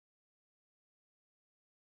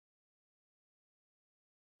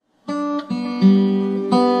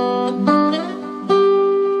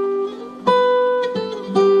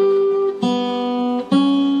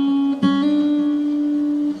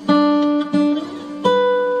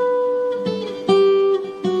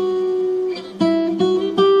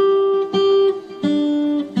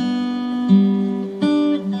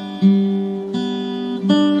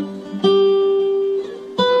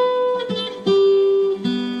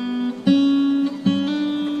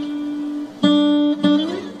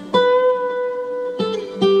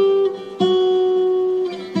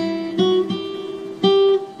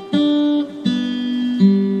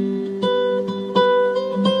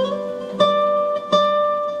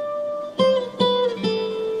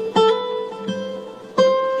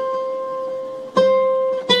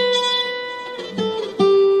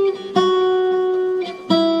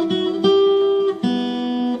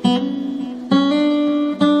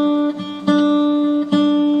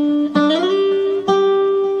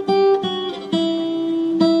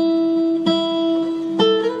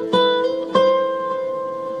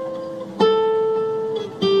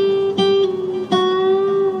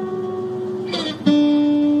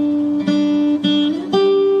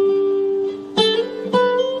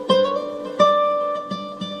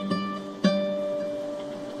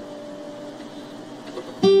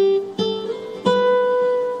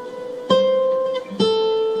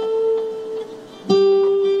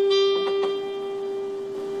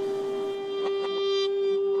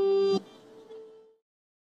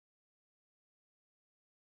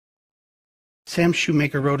Sam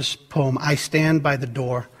Shoemaker wrote a poem, I Stand by the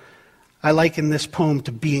Door. I liken this poem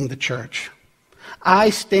to being the church. I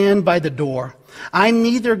stand by the door. I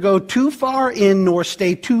neither go too far in nor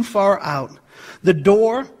stay too far out. The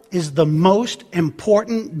door is the most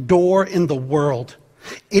important door in the world.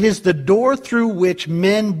 It is the door through which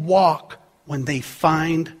men walk when they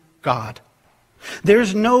find God.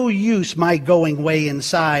 There's no use my going way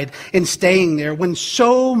inside and staying there when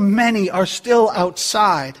so many are still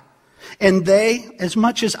outside. And they, as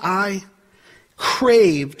much as I,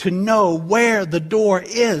 crave to know where the door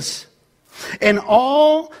is. And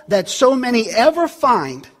all that so many ever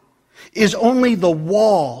find is only the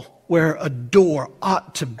wall where a door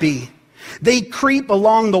ought to be. They creep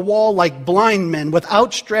along the wall like blind men with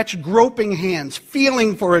outstretched, groping hands,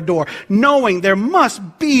 feeling for a door, knowing there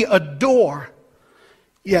must be a door.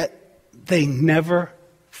 Yet they never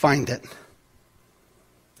find it.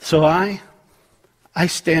 So I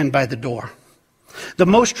stand by the door. The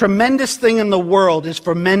most tremendous thing in the world is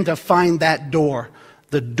for men to find that door,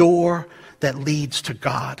 the door that leads to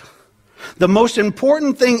God. The most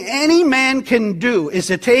important thing any man can do is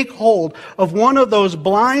to take hold of one of those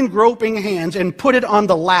blind, groping hands and put it on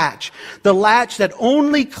the latch that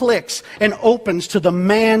only clicks and opens to the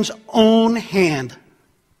man's own hand.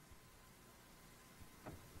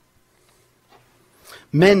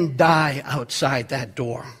 Men die outside that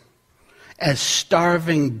door, as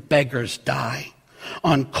starving beggars die,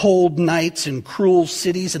 on cold nights in cruel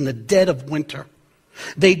cities in the dead of winter.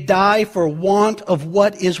 They die for want of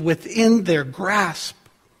what is within their grasp.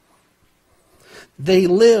 They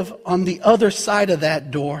live on the other side of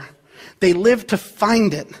that door. They live to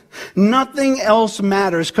find it. Nothing else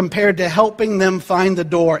matters compared to helping them find the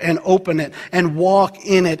door and open it and walk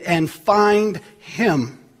in it and find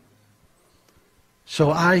Him. So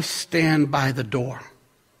I stand by the door.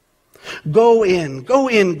 Go in,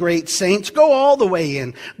 great saints, go all the way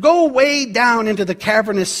in. Go way down into the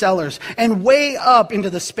cavernous cellars and way up into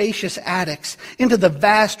the spacious attics, into the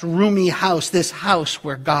vast roomy house, this house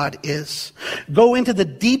where God is. Go into the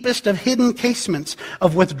deepest of hidden casements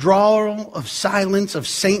of withdrawal, of silence, of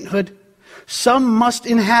sainthood. Some must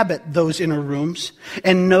inhabit those inner rooms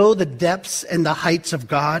and know the depths and the heights of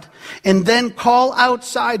God, and then call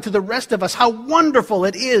outside to the rest of us how wonderful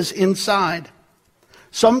it is inside.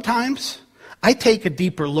 Sometimes I take a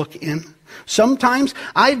deeper look in. Sometimes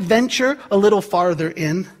I venture a little farther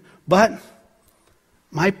in, but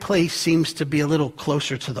my place seems to be a little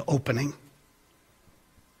closer to the opening.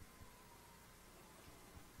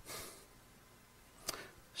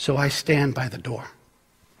 So I stand by the door.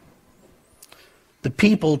 The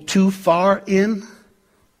people too far in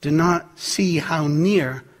do not see how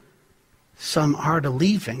near some are to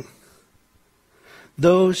leaving.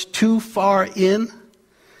 Those too far in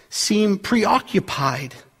seem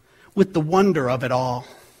preoccupied with the wonder of it all.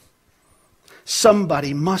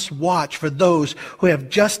 Somebody must watch for those who have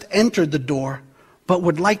just entered the door but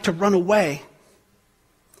would like to run away.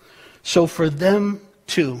 So for them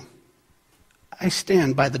too, I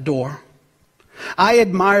stand by the door. I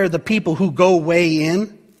admire the people who go way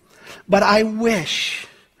in, but I wish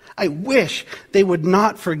they would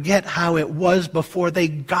not forget how it was before they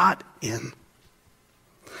got in.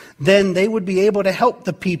 Then they would be able to help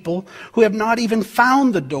the people who have not even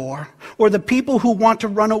found the door, or the people who want to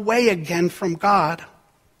run away again from God.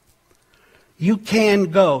 You can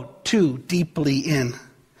go too deeply in,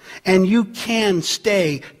 and you can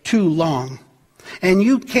stay too long, and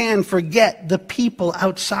you can forget the people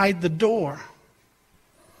outside the door.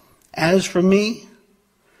 As for me,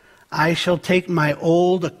 I shall take my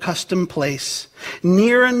old accustomed place,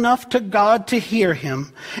 near enough to God to hear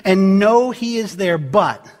Him and know He is there,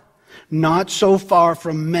 but not so far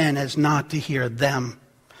from men as not to hear them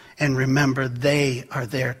and remember they are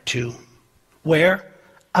there too. Where?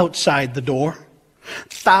 Outside the door.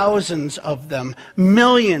 Thousands of them,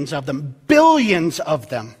 millions of them, billions of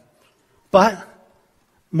them. But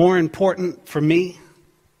more important for me,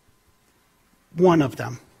 one of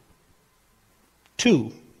them.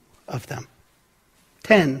 2 of them,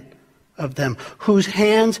 10 of them, whose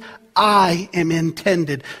hands I am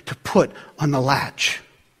intended to put on the latch.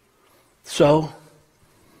 So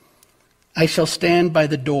I shall stand by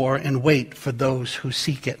the door and wait for those who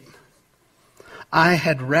seek it. I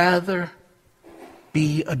had rather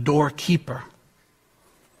be a doorkeeper.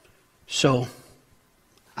 So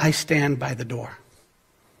I stand by the door.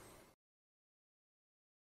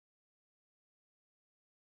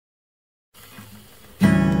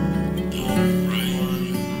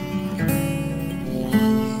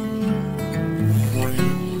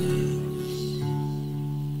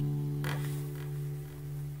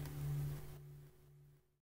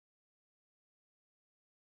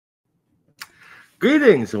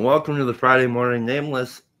 Greetings and welcome to the Friday Morning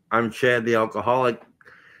Nameless. I'm Chad the Alcoholic,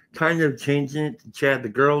 kind of changing it to Chad the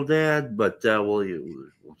Girl Dad, but we'll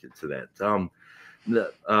get to that.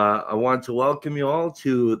 I want to welcome you all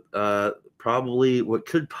to probably what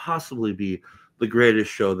could possibly be the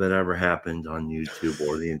greatest show that ever happened on YouTube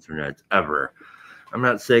or the internet ever. I'm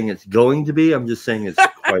not saying it's going to be. I'm just saying it's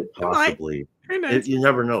quite possibly. You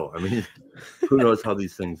never know. I mean, who knows how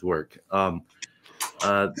these things work?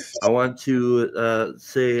 I want to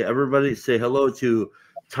say, everybody say hello to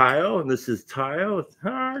Tayo, and this is Tayo.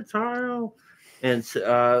 Hi, Tayo. And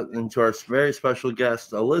to our very special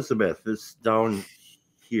guest, Elizabeth, is down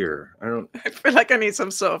here. I feel like I need some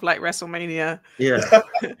sort of like WrestleMania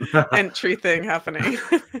entry thing happening.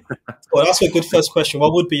 Well, that's a good first question.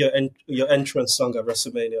 What would be your entrance song at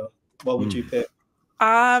WrestleMania? What would you pick?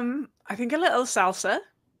 I think a little salsa,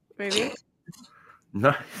 maybe.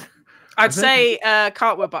 Nice. I'd say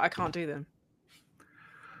cartwheel, but I can't do them.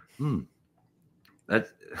 I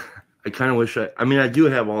kind of wish I mean, I do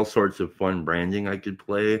have all sorts of fun branding I could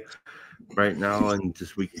play right now, and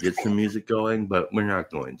just we could get some music going, but we're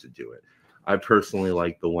not going to do it. I personally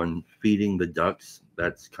like the one feeding the ducks.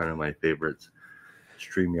 That's kind of my favorite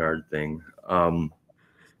StreamYard thing.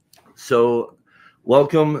 So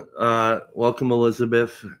welcome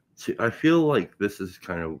Elizabeth. I feel like this is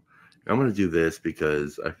kind of, I'm going to do this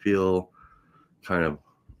because I feel kind of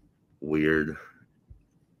weird.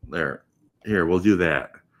 Here, we'll do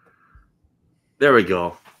that. There we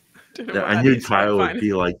go. I knew Tyler would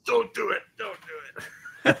be like, don't do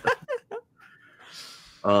it.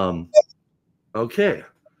 Okay.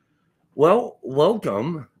 Well,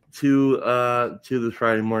 welcome to the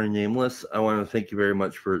Friday Morning Nameless. I want to thank you very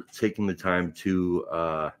much for taking the time to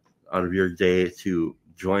out of your day to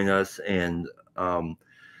join us. And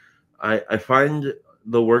I find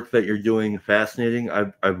the work that you're doing fascinating.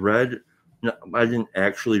 I've read. No, I didn't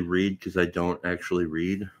actually read because I don't actually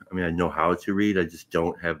read. I mean, I know how to read. I just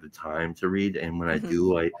don't have the time to read. And when I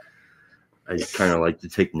do, I kind of like to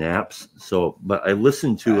take naps. So, but I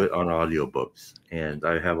listen to it on audiobooks, and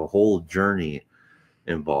I have a whole journey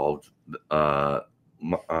involved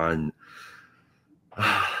on.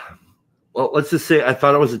 Well, let's just say I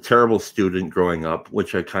thought I was a terrible student growing up,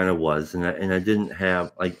 which I kind of was, and I didn't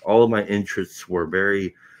have, like, all of my interests were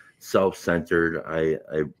very self-centered.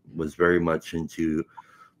 I was very much into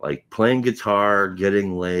like playing guitar,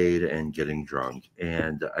 getting laid, and getting drunk.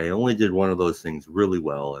 And I only did one of those things really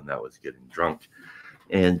well, and that was getting drunk.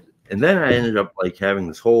 And then I ended up like having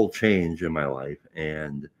this whole change in my life,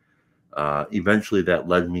 and eventually that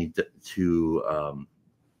led me to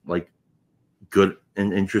like good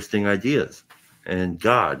and interesting ideas and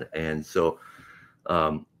God. And so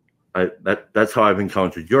that's how I've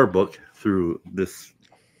encountered your book, through this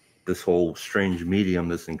whole strange medium,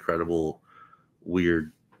 this incredible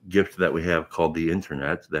weird gift that we have called the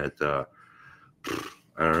internet that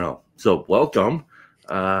I don't know. So welcome.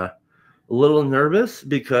 A little nervous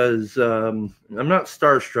because I'm not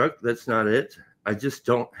starstruck. That's not it. I just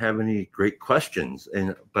don't have any great questions,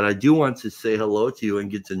 but I do want to say hello to you and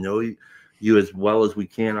get to know you as well as we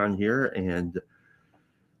can on here. And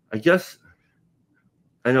I guess,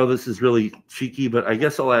 I know this is really cheeky, but I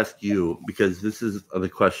guess I'll ask you, because this is the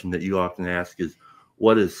question that you often ask, is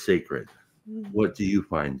what is sacred? What do you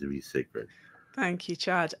find to be sacred? Thank you,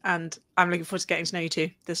 Chad. And I'm looking forward to getting to know you too.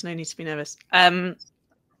 There's no need to be nervous. I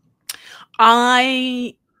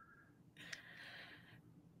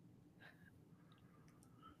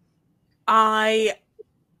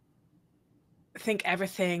think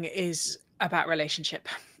everything is about relationship.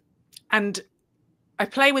 And I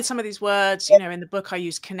play with some of these words, you know, in the book I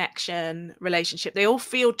use connection, relationship. They all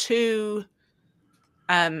feel too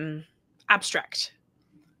abstract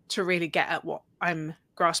to really get at what I'm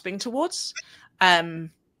grasping towards.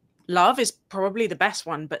 Love is probably the best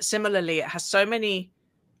one, but similarly, it has so many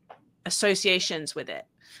associations with it.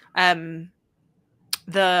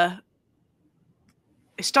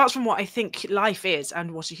 It starts from what I think life is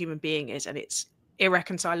and what a human being is, and it's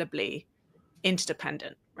irreconcilably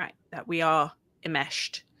interdependent, right? That we are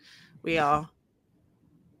enmeshed. We are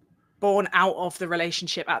born out of the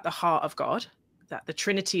relationship at the heart of God, that the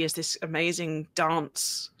Trinity is this amazing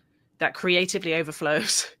dance that creatively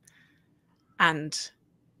overflows, and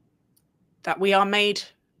that we are made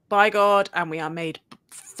by God, and we are made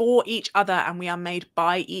for each other, and we are made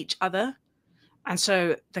by each other. And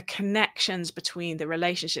so the connections between the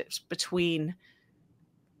relationships between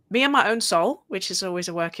me and my own soul, which is always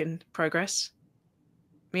a work in progress,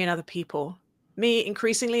 me and other people, me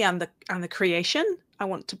increasingly, and the creation. I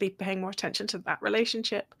want to be paying more attention to that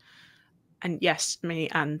relationship. And yes, me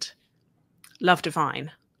and love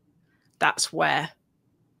divine. that's what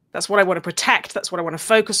I want to protect. That's what I want to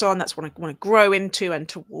focus on. That's what I want to grow into and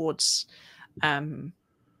towards. And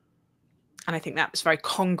I think that's very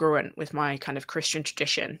congruent with my kind of Christian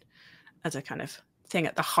tradition as a kind of thing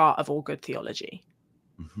at the heart of all good theology.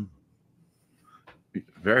 Mm-hmm.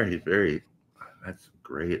 Very, very. That's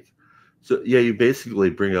great. So yeah, you basically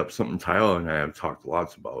bring up something Tyler and I have talked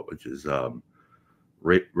lots about, which is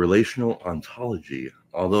relational ontology.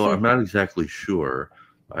 Although I'm not exactly sure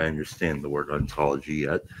I understand the word ontology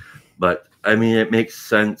yet, but I mean it makes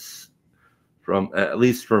sense from at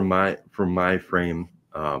least from my frame.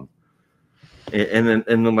 And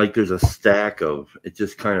then like there's a stack of it,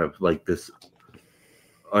 just kind of like this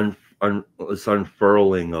this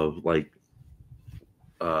unfurling of like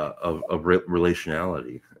of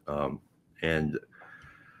relationality, and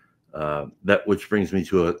that which brings me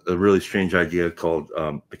to a really strange idea called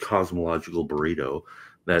the cosmological burrito.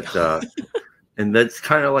 That and that's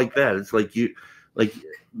kind of like that. It's like you like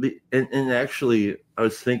and actually I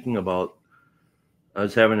was thinking about I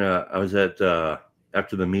was at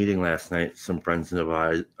after the meeting last night, some friends of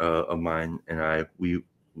mine and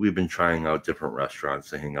we've been trying out different restaurants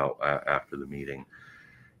to hang out after the meeting,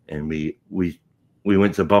 and we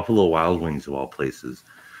went to Buffalo Wild Wings of all places,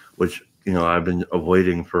 which I've been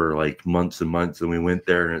avoiding for like months and months, and we went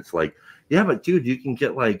there and it's like, yeah, but dude, you can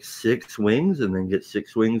get like 6 wings and then get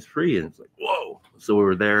 6 wings free, and it's like, whoa. So we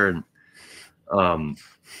were there, and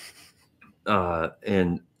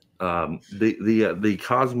the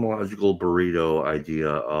cosmological burrito idea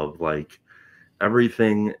of like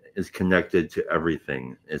everything is connected to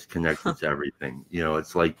everything is connected to everything.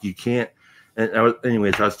 It's like you can't. And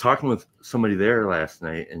anyways, I was talking with somebody there last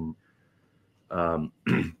night, and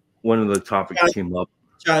one of the topics came up.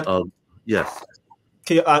 Chad, yes.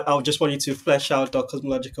 I'll just want you to flesh out the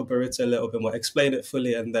cosmological burrito a little bit more, explain it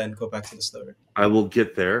fully, and then go back to the story. I will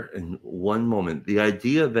get there in one moment. The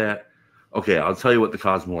idea that, okay, I'll tell you what the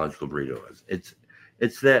cosmological burrito is.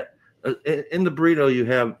 It's that in the burrito you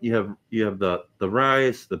have the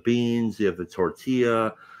rice, the beans, you have the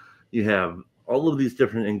tortilla, you have all of these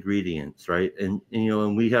different ingredients, right? And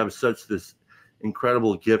and we have such this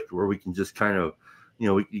incredible gift where we can just kind of,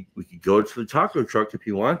 we could go to the taco truck if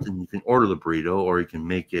you want, and you can order the burrito, or you can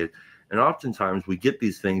make it. And oftentimes we get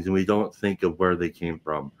these things and we don't think of where they came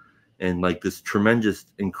from. And like this tremendous,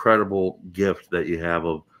 incredible gift that you have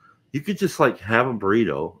of, you could just like have a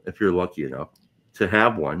burrito if you're lucky enough to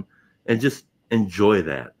have one and just enjoy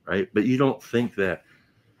that, right? But you don't think that,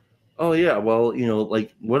 oh yeah, well,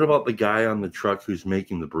 like what about the guy on the truck who's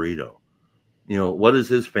making the burrito? What is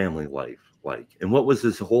his family life like? And what was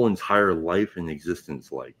his whole entire life and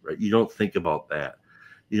existence like, right? You don't think about that.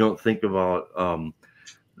 You don't think about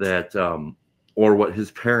that or what his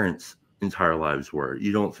parents' entire lives were.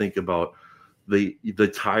 You don't think about the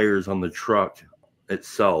tires on the truck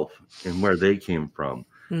itself and where they came from,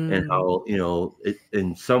 and how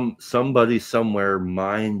and somebody somewhere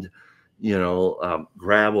mined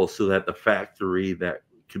gravel so that the factory that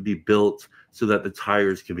could be built so that the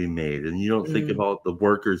tires can be made. And you don't think about the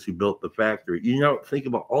workers who built the factory. You don't think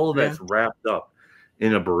about all of that's wrapped up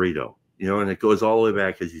in a burrito, and it goes all the way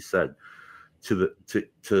back, as you said, to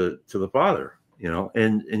the Father,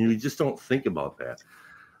 and you just don't think about that.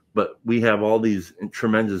 But we have all these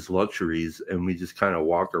tremendous luxuries, and we just kind of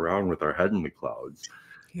walk around with our head in the clouds.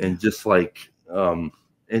 And just like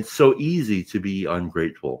it's so easy to be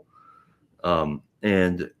ungrateful. And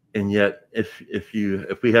yet if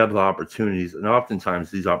we have the opportunities, and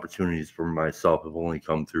oftentimes these opportunities for myself have only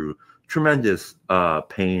come through tremendous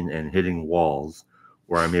pain and hitting walls,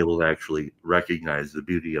 where I'm able to actually recognize the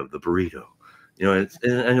beauty of the burrito. And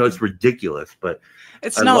I know it's ridiculous, but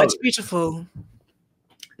it's beautiful.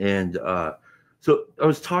 And so I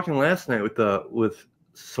was talking last night with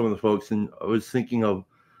some of the folks, and I was thinking of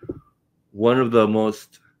one of the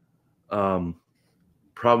most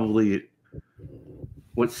probably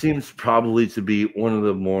what seems probably to be one of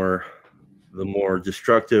the more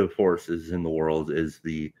destructive forces in the world is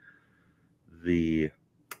the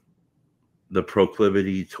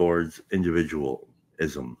proclivity towards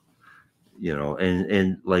individualism,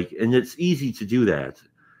 and it's easy to do that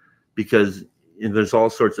because there's all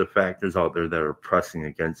sorts of factors out there that are pressing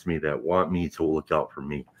against me that want me to look out for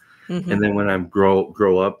me. And then when I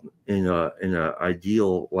grow up in a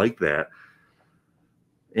ideal like that,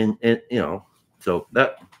 and so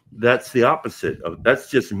that's the opposite of, that's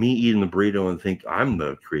just me eating the burrito and think I'm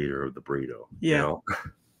the creator of the burrito. So.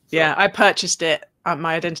 Yeah, I purchased it.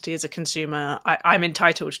 My identity as a consumer, I'm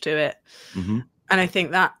entitled to it. And I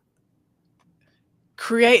think that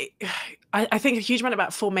I think a huge amount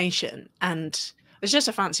about formation, and it's just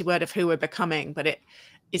a fancy word of who we're becoming, but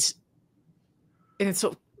it's in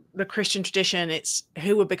sort of the Christian tradition, it's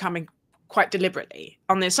who we're becoming quite deliberately,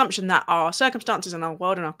 on the assumption that our circumstances and our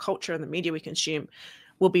world and our culture and the media we consume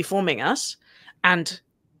will be forming us. And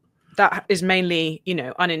that is mainly, you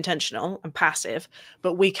know, unintentional and passive,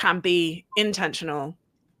 but we can be intentional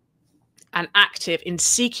and active in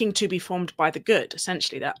seeking to be formed by the good.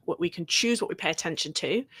 Essentially, that what we can choose what we pay attention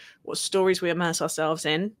to, what stories we immerse ourselves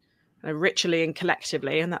in, ritually and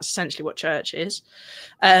collectively, and that's essentially what church is.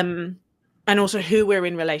 And also who we're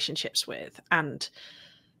in relationships with, and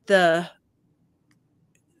the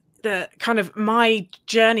kind of my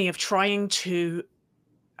journey of trying to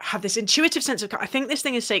have this intuitive sense of, I think this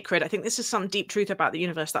thing is sacred, I think this is some deep truth about the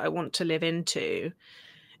universe that I want to live into,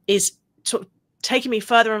 is sort of taking me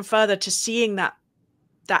further and further to seeing that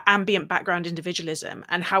ambient background individualism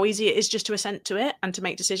and how easy it is just to assent to it and to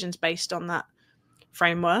make decisions based on that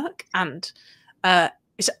framework. And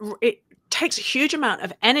it takes a huge amount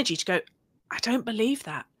of energy to go, I don't believe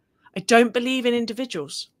that. I don't believe in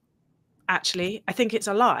individuals. Actually, I think it's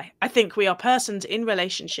a lie. I think we are persons in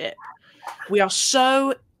relationship. We are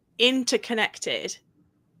so interconnected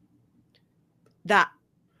that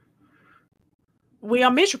we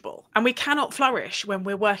are miserable, and we cannot flourish when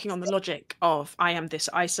we're working on the logic of I am this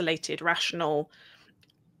isolated, rational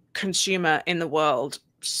consumer in the world,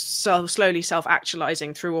 so slowly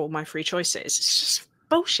self-actualizing through all my free choices. It's just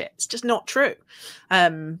bullshit. It's just not true.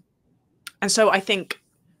 And so I think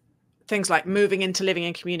things like moving into living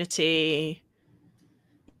in community,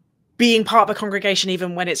 being part of a congregation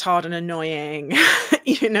even when it's hard and annoying,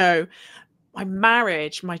 you know, my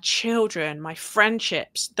marriage, my children, my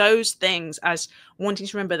friendships, those things, as wanting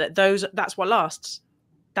to remember that that's what lasts.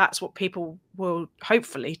 That's what people will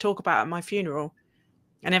hopefully talk about at my funeral.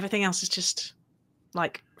 And everything else is just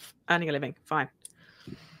like earning a living. Fine.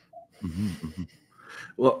 Mm-hmm, mm-hmm.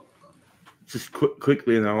 Well, just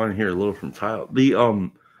quickly, and I want to hear a little from Tyler.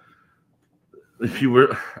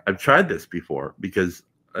 I've tried this before, because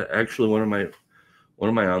actually one of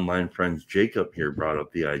my online friends, Jacob, here brought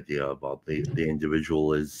up the idea about the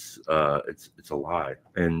individual is it's a lie,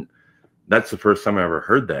 and that's the first time I ever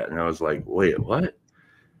heard that, and I was like, wait, what?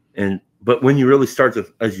 But when you really start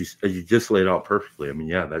to, as you just laid out perfectly, I mean,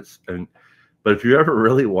 yeah, but if you ever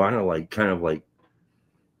really want to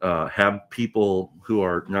have people who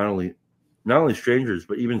are not only strangers,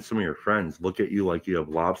 but even some of your friends look at you like you have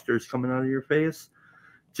lobsters coming out of your face,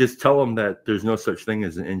 just tell them that there's no such thing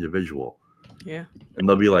as an individual. Yeah. And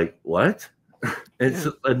they'll be like, what?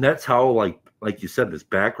 And that's how, like you said, this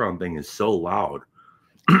background thing is so loud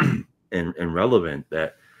and relevant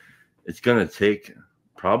that it's going to take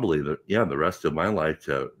probably the rest of my life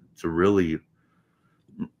to really,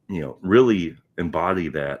 really embody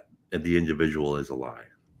that the individual is a lie,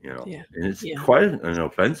 and it's quite an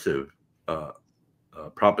offensive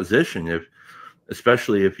proposition,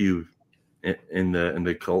 especially if you've in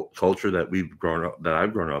the culture that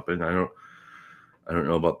I've grown up in. I don't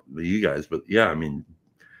know about you guys, but yeah, I mean,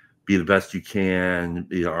 be the best you can,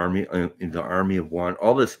 be in the army of one,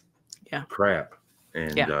 all this crap,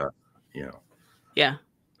 and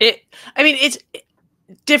it's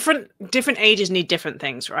different ages need different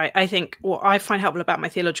things, right? I think what I find helpful about my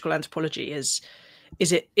theological anthropology is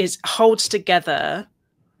it holds together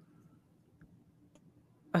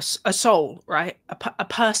a soul, right? A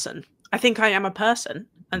person. I think I am a person,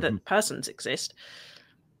 and that persons exist,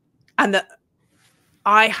 and that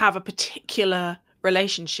I have a particular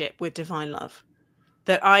relationship with divine love,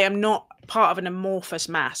 that I am not part of an amorphous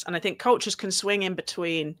mass. And I think cultures can swing in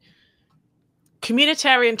between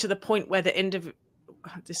communitarian to the point where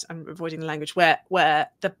I'm avoiding the language, where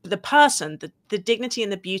the person, the dignity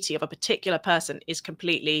and the beauty of a particular person is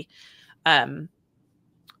completely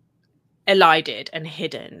elided and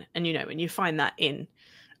hidden. And, and you find that in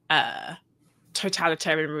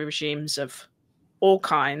totalitarian regimes of all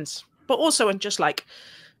kinds, but also in just like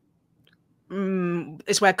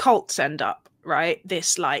it's where cults end up, right?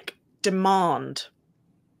 This like demand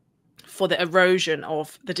for the erosion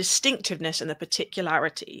of the distinctiveness and the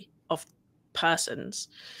particularity of persons.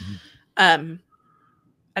 And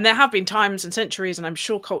there have been times and centuries, and I'm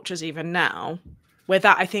sure cultures even now, where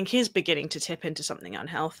that I think is beginning to tip into something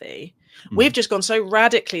unhealthy. We've just gone so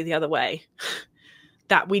radically the other way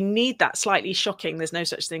that we need that slightly shocking, there's no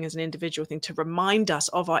such thing as an individual thing, to remind us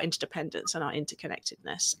of our interdependence and our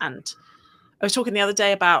interconnectedness. And I was talking the other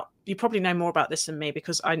day about, you probably know more about this than me,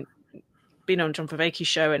 because I've been on John Vervaeke's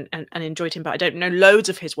show and enjoyed him, but I don't know loads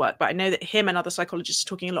of his work. But I know that him and other psychologists are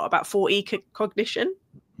talking a lot about 4E cognition,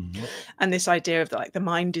 and this idea of the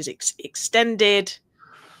mind is extended,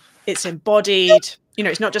 it's embodied.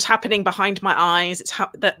 It's not just happening behind my eyes. It's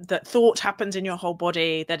that thought happens in your whole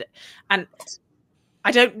body. And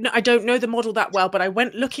I don't know the model that well, but I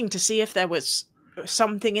went looking to see if there was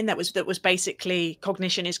something in that was basically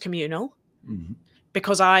cognition is communal,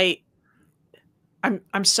 because I'm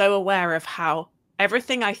so aware of how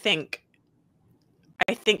everything I think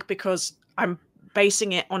because I'm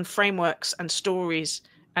basing it on frameworks and stories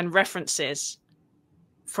and references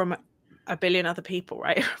from a billion other people,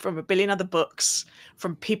 right? From a billion other books,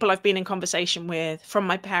 from people I've been in conversation with, from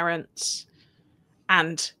my parents,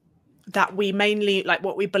 and that we mainly, like,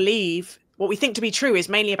 what we believe, what we think to be true is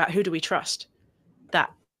mainly about who do we trust.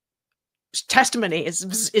 That testimony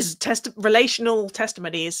relational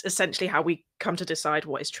testimony is essentially how we come to decide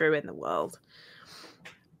what is true in the world,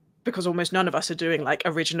 because almost none of us are doing like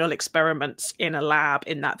original experiments in a lab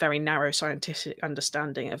in that very narrow scientific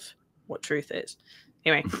understanding of what truth is.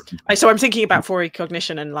 Anyway, so I'm thinking about Fourier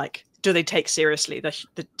cognition and like, do they take seriously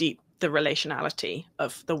the relationality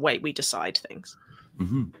of the way we decide things?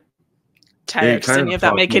 Terry, does any of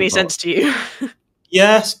that make any sense to you?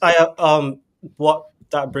 Yes, what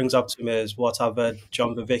that brings up to me is what I've heard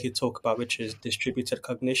John Vervaeke talk about, which is distributed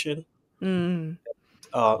cognition.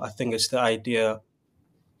 I think it's the idea.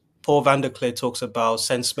 Paul van der Klee talks about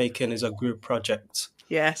sense making is a group project.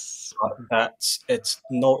 Yes. That it's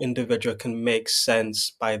no individual can make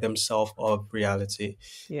sense by themselves of reality.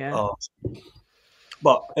 Yeah.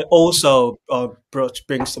 But it also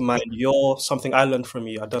brings to mind something I learned from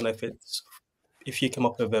you. I don't know if you came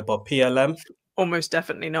up with it, but PLM. Almost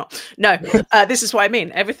definitely not. No, this is what I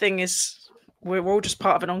mean. Everything is, we're all just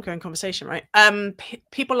part of an ongoing conversation, right?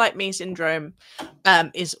 People like me syndrome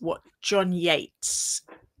is what John Yates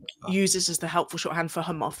uses as the helpful shorthand for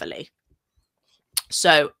homophily.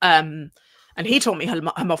 So, and he taught me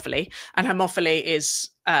homophily, and homophily is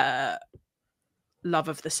love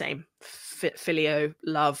of the same, filio,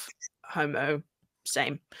 love, homo,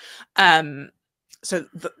 same. So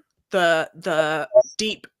the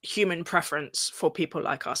deep human preference for people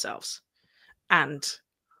like ourselves. And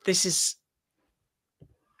this is,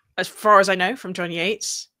 as far as I know from John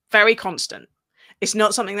Yates, very constant. It's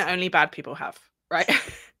not something that only bad people have, right?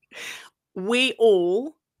 We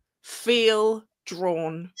all feel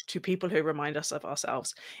drawn to people who remind us of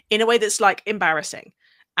ourselves in a way that's like embarrassing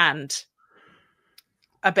and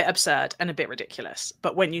a bit absurd and a bit ridiculous.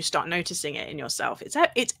 But when you start noticing it in yourself,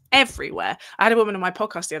 it's everywhere. I had a woman on my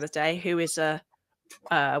podcast the other day who is a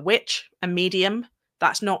witch, a medium.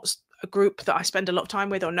 That's not a group that I spend a lot of time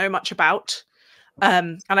with or know much about.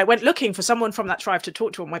 And I went looking for someone from that tribe to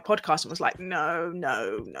talk to on my podcast and was like,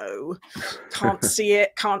 no, can't see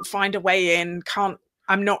it, can't find a way in,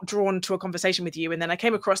 I'm not drawn to a conversation with you. And then I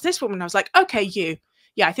came across this woman and I was like, okay,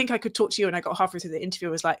 yeah, I think I could talk to you. And I got halfway through the interview,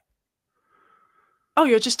 I was like, oh,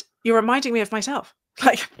 you're reminding me of myself.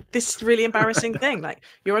 Like this really embarrassing thing. Like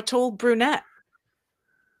you're a tall brunette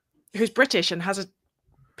who's British and has a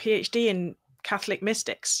PhD in Catholic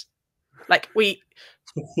mystics. Like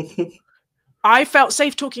I felt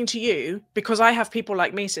safe talking to you because I have people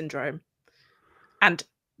like me syndrome. And,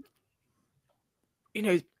 you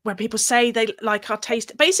know, when people say they like our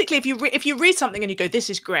taste, basically, if you read something and you go, this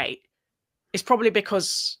is great, it's probably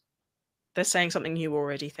because they're saying something you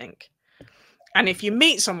already think. And if you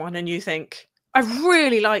meet someone and you think, I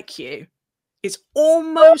really like you, it's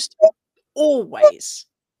almost always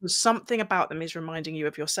something about them is reminding you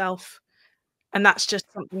of yourself. And that's just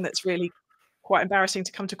something that's really quite embarrassing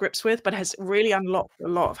to come to grips with, but has really unlocked a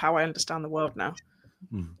lot of how I understand the world now.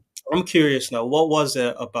 I'm curious now, what was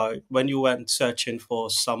it about when you went searching for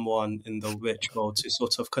someone in the witch world to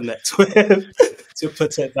sort of connect with, to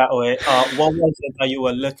put it that way? What was it that you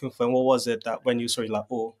were looking for? And what was it that when you saw, like,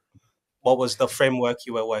 oh, what was the framework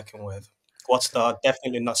you were working with? What's the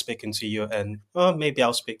definitely not speaking to you and maybe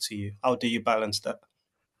I'll speak to you? How do you balance that?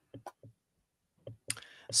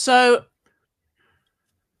 So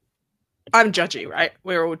I'm judgy, right?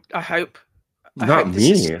 We're all, I hope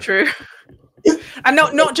this is true. And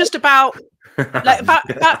not just about like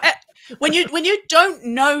about when you don't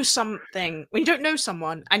know something, when you don't know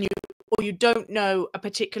someone and you don't know a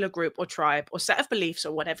particular group or tribe or set of beliefs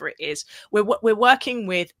or whatever it is, we're working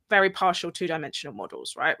with very partial two-dimensional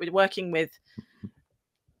models, right? We're working with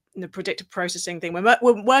the predictive processing thing. We're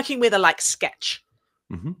working with a like sketch.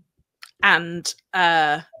 And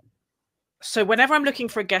so whenever I'm looking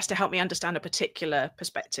for a guest to help me understand a particular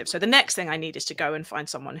perspective, so the next thing I need is to go and find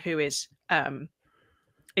someone who is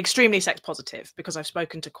extremely sex positive, because I've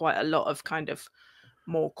spoken to quite a lot of kind of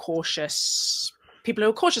more cautious people who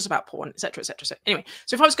are cautious about porn, etc., etc. So anyway,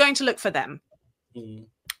 so if I was going to look for them,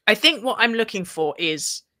 I think what I'm looking for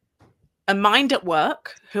is a mind at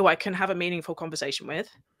work who I can have a meaningful conversation with,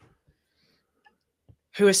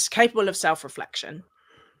 who is capable of self-reflection,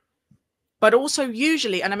 but also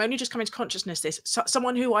usually, and I'm only just coming to consciousness this,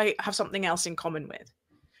 someone who I have something else in common with,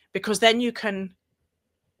 because then you can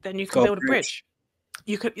build a bridge.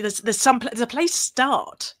 You could there's a place to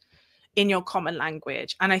start in your common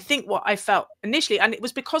language. And I think what I felt initially, and it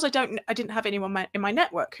was because I didn't have anyone in my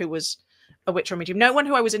network who was a witch or medium, no one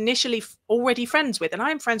who I was initially already friends with, and I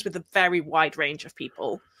am friends with a very wide range of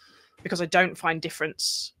people because I don't find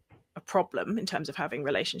difference a problem in terms of having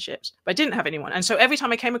relationships, but I didn't have anyone. And so every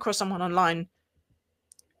time I came across someone online,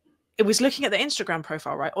 it was looking at their Instagram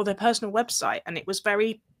profile, right, or their personal website, and it was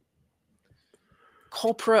very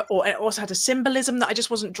corporate, or it also had a symbolism that I just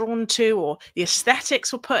wasn't drawn to, or the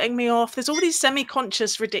aesthetics were putting me off. There's all these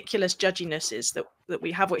semi-conscious, ridiculous judginesses that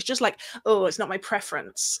we have, which just like, oh, it's not my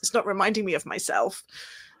preference. It's not reminding me of myself.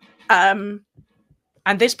 And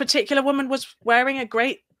this particular woman was wearing a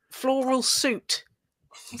great floral suit.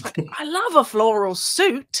 I was like, I love a floral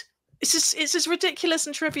suit. It's as ridiculous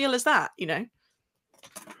and trivial as that, you know?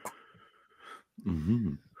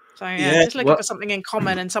 Mm-hmm. So yeah, just looking for something in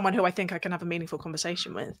common and someone who I think I can have a meaningful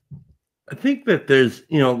conversation with. I think that there's,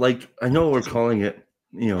 like, I know we're calling it,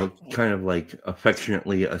 kind of like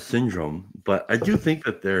affectionately a syndrome, but I do think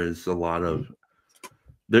that there's a lot of,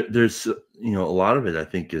 there's, a lot of it, I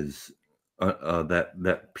think, is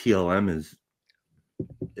that PLM is,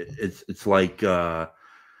 it's like,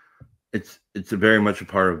 it's very much a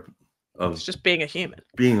part of it's just being a human.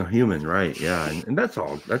 Being a human, right? Yeah, and that's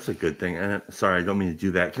all. That's a good thing. And sorry, I don't mean to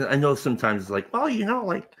do that, because I know sometimes it's like, well,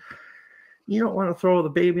 like, you don't want to throw the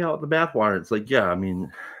baby out with the bathwater. It's like, yeah, I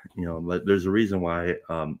mean, like, there's a reason why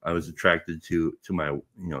I was attracted to my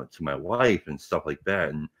to my wife and stuff like that,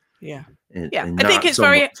 and and I think it's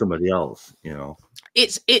very somebody else.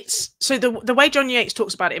 It's so the way John Yates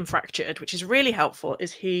talks about it in Fractured, which is really helpful,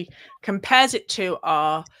 is he compares it to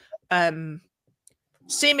our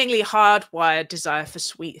seemingly hardwired desire for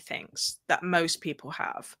sweet things that most people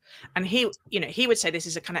have. And he would say this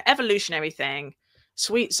is a kind of evolutionary thing.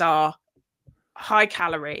 Sweets are high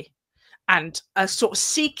calorie, and a sort of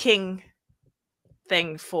seeking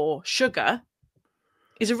thing for sugar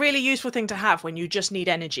is a really useful thing to have when you just need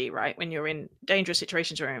energy, right? When you're in dangerous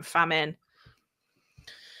situations or in famine.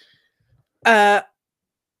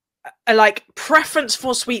 Like, preference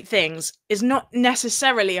for sweet things is not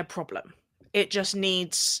necessarily a problem. It just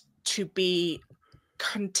needs to be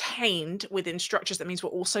contained within structures. That means we're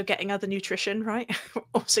also getting other nutrition, right? We're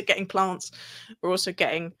also getting plants. We're also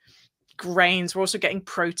getting grains. We're also getting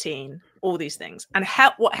protein, all these things. And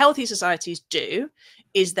what healthy societies do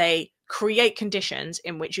is they create conditions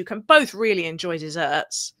in which you can both really enjoy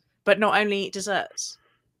desserts, but not only eat desserts,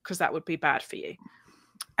 because that would be bad for you.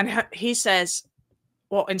 And he says,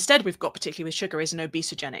 what instead we've got, particularly with sugar, is an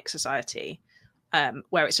obesogenic society,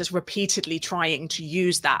 where it's just repeatedly trying to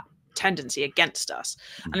use that tendency against us.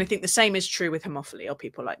 And I think the same is true with homophily or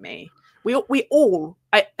people like me. We all,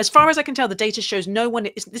 as far as I can tell, the data shows no one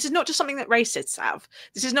is. This is not just something that racists have.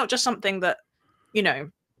 This is not just something that,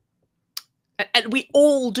 and we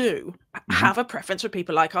all do have a preference for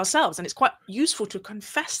people like ourselves, and it's quite useful to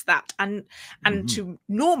confess that and to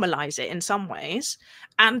normalize it in some ways.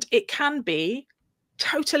 And it can be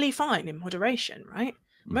totally fine in moderation, right?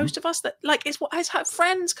 Most of us, that like, it's how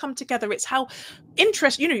friends come together. It's how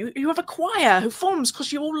interest, you have a choir who forms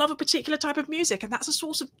because you all love a particular type of music, and that's a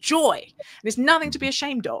source of joy, and it's nothing to be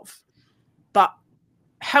ashamed of. But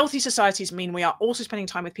healthy societies mean we are also spending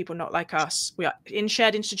time with people not like us. We are in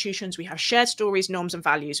shared institutions. We have shared stories, norms, and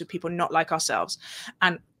values with people not like ourselves.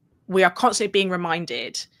 And we are constantly being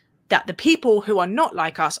reminded that the people who are not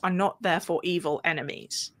like us are not therefore evil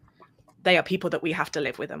enemies. They are people that we have to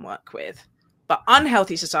live with and work with. But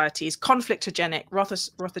unhealthy societies, conflictogenic,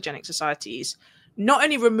 rothogenic societies, not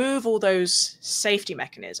only remove all those safety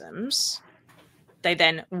mechanisms, they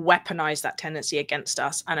then weaponize that tendency against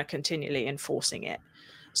us and are continually enforcing it.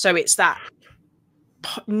 So it's that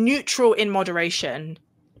neutral in moderation,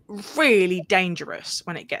 really dangerous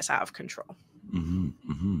when it gets out of control.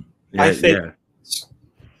 Yeah, I think.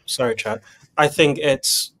 Sorry, Chad. I think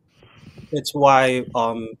it's why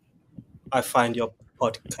I find your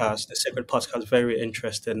podcast, the Sacred Podcast, very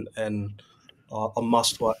interesting and a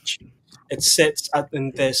must-watch. It sits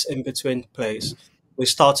in this in-between place. We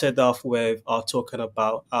started off with talking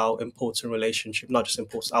about how important relationship, not just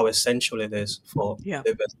important, how essential it is for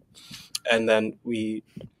living. And then we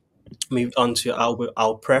moved on to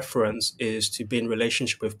our preference is to be in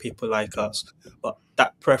relationship with people like us. But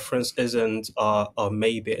that preference isn't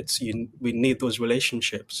maybe. We need those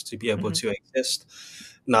relationships to be able to exist.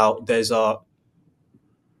 Now, there's a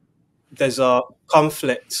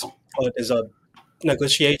conflict, or there's a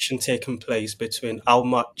negotiation taking place between how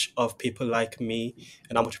much of people like me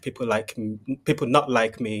and how much people people not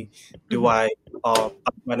like me do I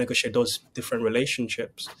negotiate those different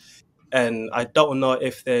relationships. And I don't know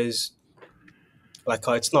if there's like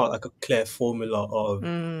it's not like a clear formula of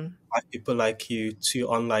Mm, like people like you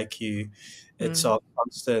to unlike you. It's mm, a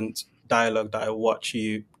constant dialogue that I watch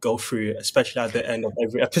you go through, especially at the end of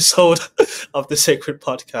every episode of the Sacred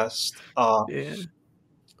Podcast. yeah.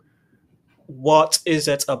 What is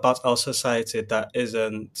it about our society that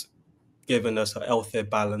isn't giving us a healthy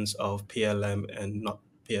balance of PLM and not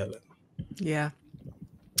PLM? Yeah.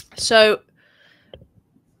 So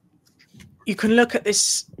you can look at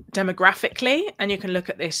this demographically, and you can look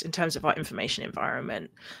at this in terms of our information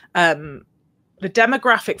environment. The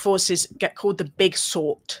demographic forces get called the big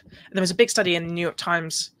sort. And there was a big study in the New York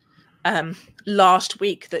Times last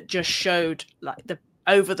week that just showed like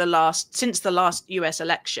since the last US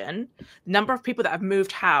election, the number of people that have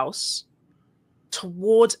moved house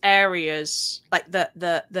towards areas like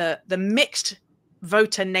the mixed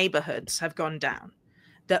voter neighborhoods have gone down.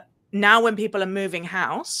 That now when people are moving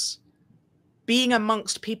house, being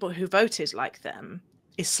amongst people who voted like them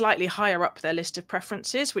is slightly higher up their list of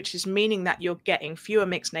preferences, which is meaning that you're getting fewer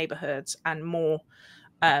mixed neighborhoods and more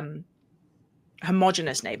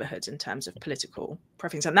homogenous neighborhoods in terms of political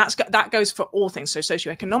preference. And that goes for all things. So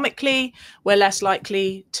socioeconomically, we're less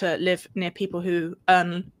likely to live near people who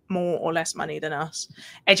earn more or less money than us.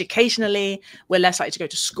 Educationally, we're less likely to go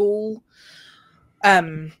to school.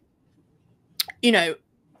 You know,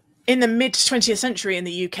 in the mid 20th century in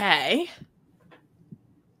the UK,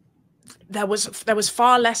 there was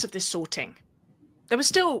far less of this sorting. There were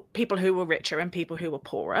still people who were richer and people who were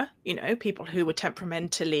poorer, you know, people who were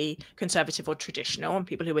temperamentally conservative or traditional and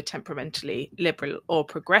people who were temperamentally liberal or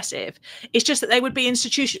progressive. It's just that they would be in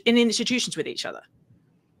institutions with each other.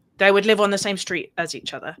 They would live on the same street as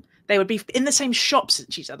each other. They would be in the same shops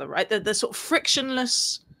as each other, right? The sort of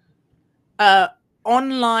frictionless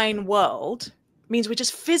online world means we're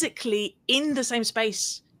just physically in the same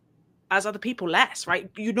space as other people less, right?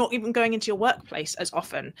 You're not even going into your workplace as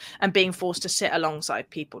often and being forced to sit alongside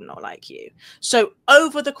people not like you. So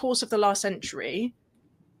over the course of the last century,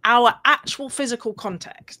 our actual physical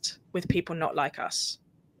contact with people not like us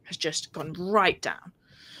has just gone right down.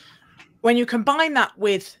 When you combine that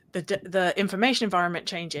with the information environment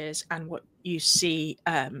changes and what you see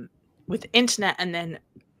with the internet, and then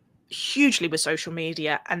hugely with social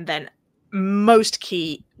media, and then most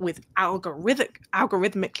key with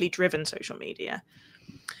algorithmically driven social media,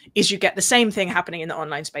 is you get the same thing happening in the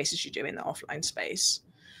online space as you do in the offline space.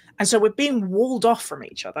 And so we're being walled off from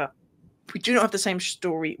each other. We do not have the same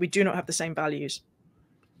story. We do not have the same values.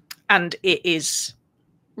 And it is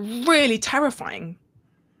really terrifying,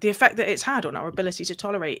 the effect that it's had on our ability to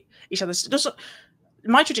tolerate each other.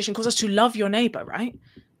 My tradition calls us to love your neighbor, right?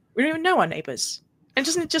 We don't even know our neighbors. And it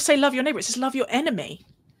doesn't just say love your neighbor, it says love your enemy.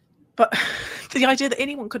 But the idea that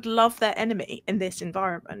anyone could love their enemy in this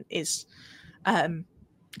environment is, it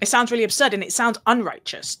sounds really absurd, and it sounds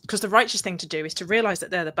unrighteous, because the righteous thing to do is to realize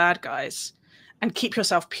that they're the bad guys and keep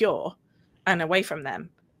yourself pure and away from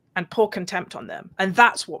them and pour contempt on them. And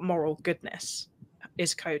that's what moral goodness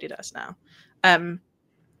is coded as now.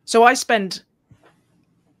 So I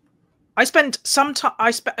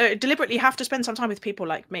deliberately have to spend some time with people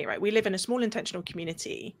like me, right? We live in a small intentional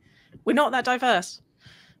community. We're not that diverse.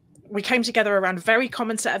 We came together around a very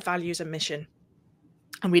common set of values and mission,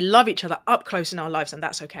 and we love each other up close in our lives, and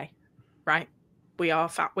that's okay, right? We're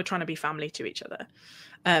trying to be family to each other.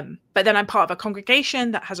 But then I'm part of a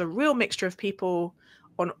congregation that has a real mixture of people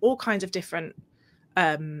on all kinds of different,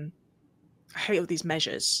 I hate all these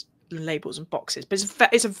measures, labels and boxes, but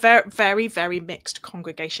it's a very, very, very mixed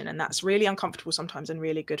congregation, and that's really uncomfortable sometimes and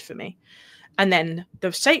really good for me. And then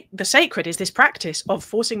the sacred is this practice of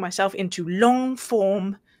forcing myself into long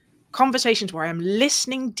form conversations where I'm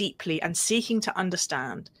listening deeply and seeking to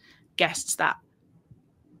understand guests that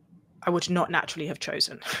I would not naturally have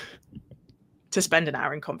chosen to spend an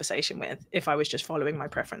hour in conversation with if I was just following my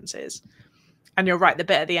preferences. And you're right, the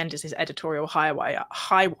bit at the end is this editorial high wire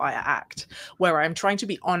act where I'm trying to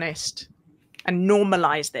be honest and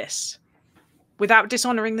normalize this without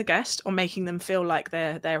dishonoring the guest or making them feel like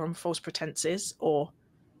they're on false pretenses, or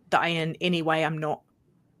that I in any way am not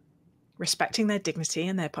respecting their dignity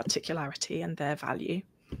and their particularity and their value.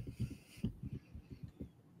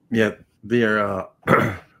 Yeah,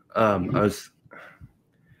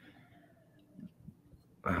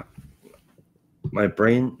 my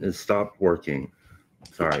brain has stopped working.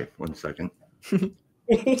 Sorry, 1 second.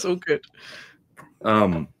 It's all good.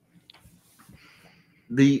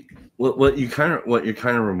 What you're kind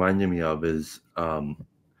of reminding me of is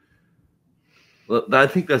I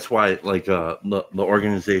think that's why, like, the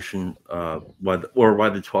organization, why the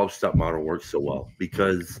 12-step model works so well,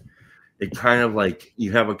 because it kind of like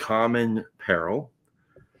you have a common peril,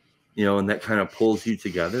 and that kind of pulls you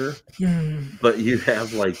together. But you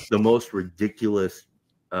have like the most ridiculous,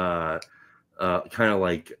 kind of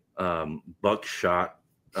like buckshot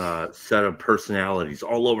set of personalities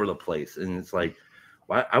all over the place, and it's like,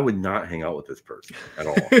 I would not hang out with this person at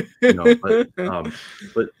all,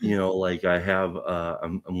 but like I have,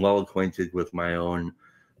 I'm well acquainted with my own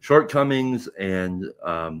shortcomings and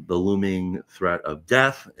the looming threat of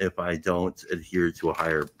death if I don't adhere to a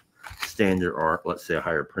higher standard, or let's say a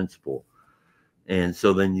higher principle. And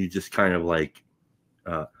so then you just kind of like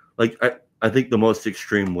I think the most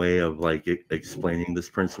extreme way of like explaining this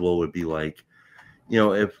principle would be like,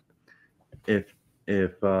 if if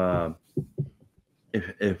if uh,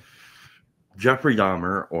 if Jeffrey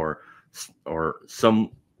Dahmer or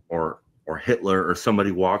Hitler or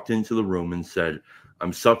somebody walked into the room and said,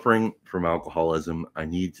 "I'm suffering from alcoholism. I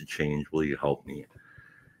need to change. Will you help me?"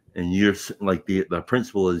 And you're like, the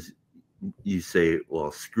principle is, you say,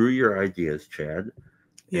 "Well, screw your ideas, Chad."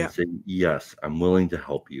 And say, "Yes, I'm willing to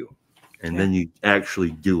help you." And then you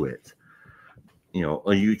actually do it.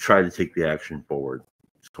 Or you try to take the action forward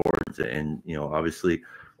towards it. And obviously,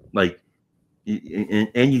 like,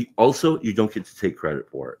 and you also, you don't get to take credit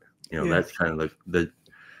for it. That's kind of like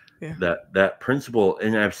that principle.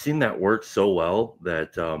 And I've seen that work so well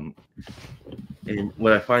that and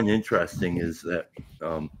what I find interesting is that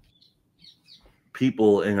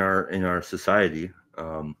people in our society,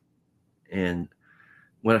 and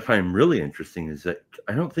what I find really interesting is that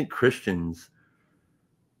I don't think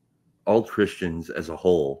all Christians as a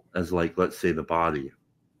whole, as like, let's say, the body,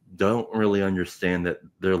 don't really understand that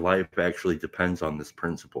their life actually depends on this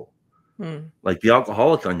principle. Like the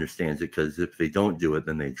alcoholic understands it, because if they don't do it,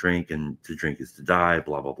 then they drink, and to drink is to die,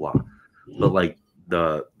 blah, blah, blah. But like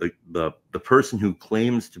the person who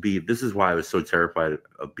claims to be, this is why I was so terrified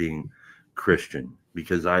of being Christian,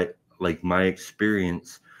 because my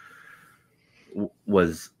experience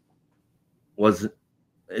wasn't,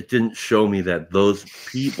 it didn't show me that those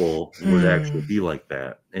people would actually be like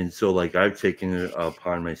that. And so like I've taken it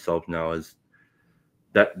upon myself now as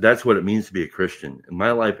that's what it means to be a Christian. And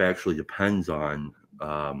my life actually depends on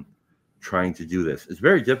trying to do this. It's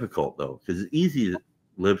very difficult though, because it's easy to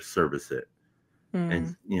lip service it.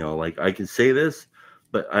 And like I can say this,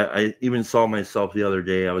 but I even saw myself the other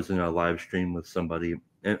day. I was in a live stream with somebody,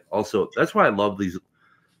 and also that's why I love the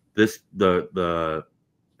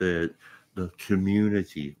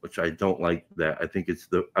community, which I don't like that. I think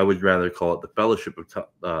I would rather call it the fellowship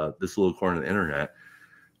of this little corner of the internet.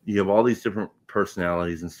 You have all these different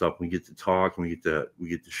personalities and stuff. We get to talk, and we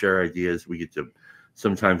get to share ideas.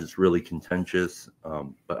 Sometimes it's really contentious.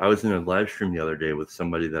 But I was in a live stream the other day with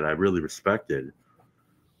somebody that I really respected,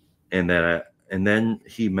 and then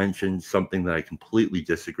he mentioned something that I completely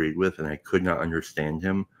disagreed with, and I could not understand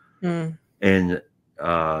him. And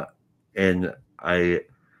I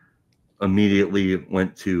immediately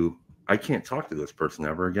went to, I can't talk to this person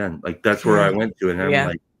ever again. Like that's where I went to, and I'm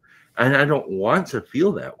like, and I don't want to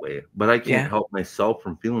feel that way, but I can't help myself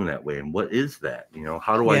from feeling that way. And what is that?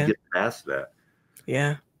 How do I get past that?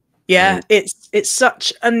 It's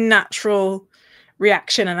such a natural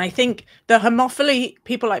reaction. And I think the homophily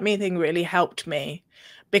people like me thing really helped me,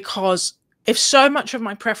 because if so much of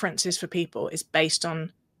my preferences for people is based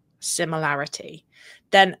on similarity,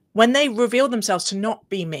 then when they reveal themselves to not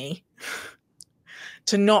be me,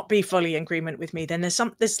 to not be fully in agreement with me, then this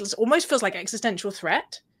almost feels like existential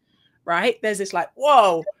threat, right? There's this like,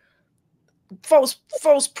 whoa, false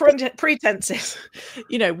pretenses.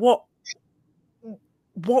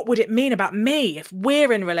 What would it mean about me if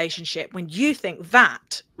we're in a relationship when you think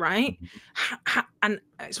that, right? And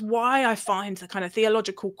it's why I find the kind of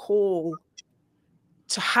theological call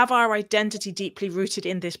to have our identity deeply rooted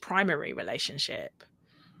in this primary relationship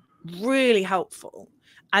really helpful.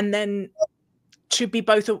 And then to be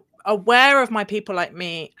both aware of my people like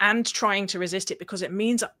me and trying to resist it, because it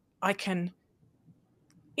means I can,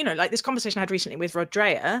 like this conversation I had recently with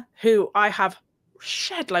Rodrea, who I have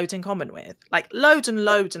shared loads in common with, like loads and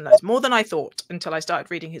loads and loads, more than I thought until I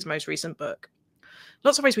started reading his most recent book.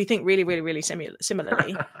 Lots of ways we think really, really, really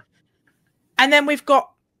similarly. And then we've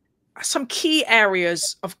got some key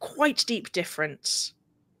areas of quite deep difference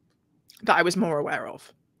that I was more aware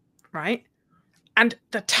of, right? And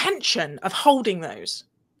the tension of holding those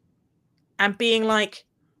and being like,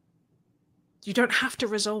 you don't have to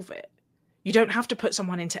resolve it. You don't have to put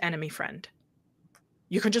someone into enemy friend.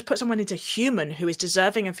 You can just put someone into human who is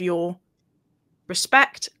deserving of your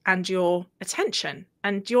respect and your attention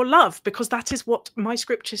and your love, because that is what my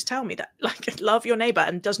scriptures tell me, that like love your neighbor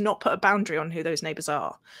and does not put a boundary on who those neighbors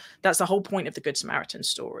are. That's the whole point of the Good Samaritan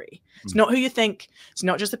story. It's not who you think. It's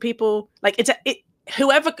not just the people. Like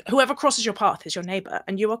whoever crosses your path is your neighbor,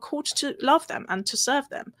 and you are called to love them and to serve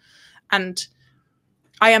them. And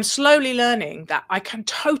I am slowly learning that I can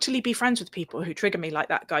totally be friends with people who trigger me like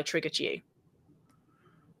that guy triggered you.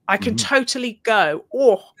 I can totally go,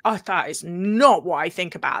 oh, that is not what I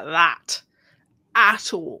think about that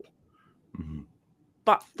at all.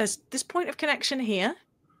 But there's this point of connection here,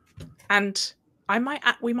 and we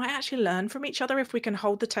might actually learn from each other if we can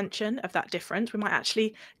hold the tension of that difference. We might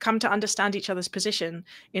actually come to understand each other's position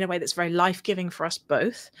in a way that's very life-giving for us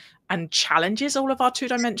both, and challenges all of our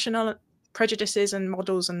two-dimensional prejudices and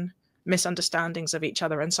models and misunderstandings of each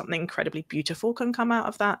other, and something incredibly beautiful can come out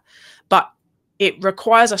of that. But it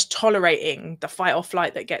requires us tolerating the fight or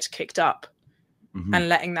flight that gets kicked up and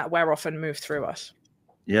letting that wear off and move through us.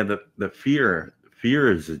 Yeah, the fear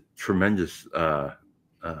is a tremendous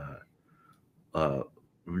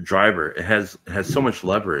driver. It has so much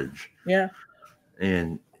leverage. Yeah.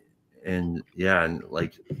 And yeah, and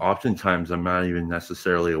like oftentimes I'm not even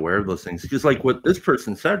necessarily aware of those things, because like what this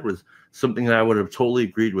person said was something that I would have totally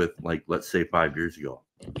agreed with, like let's say 5 years ago.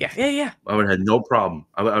 Yeah. I would have had no problem.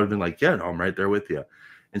 I would have been like, yeah, no, I'm right there with you.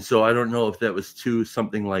 And so I don't know if that was too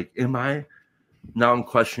something like, now I'm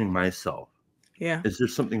questioning myself. Yeah. Is there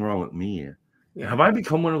something wrong with me? Yeah. Have I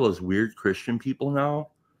become one of those weird Christian people now?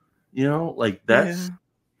 You know, like that's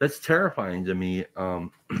terrifying to me.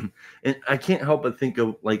 And I can't help but think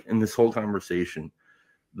of, like, in this whole conversation,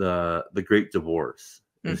 the Great Divorce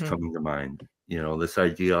is coming to mind. You know, this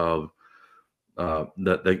idea of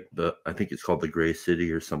the I think it's called the Gray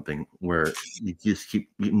City or something, where you just keep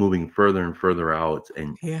moving further and further out,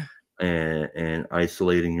 and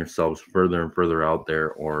isolating yourselves further and further out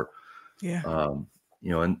there, or you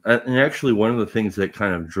know, and actually one of the things that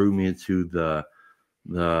kind of drew me to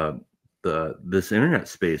this internet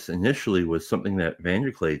space initially was something that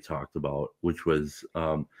Clay talked about, which was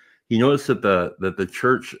he noticed that the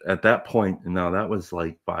church at that point, and now that was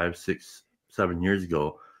like 5, 6, 7 years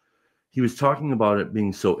ago, he was talking about it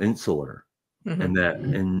being so insular, and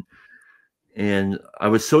I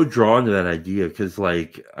was so drawn to that idea, because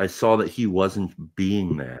like I saw that he wasn't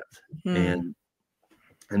being that, and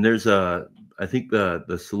there's I think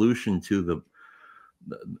the solution to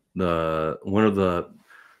the one of the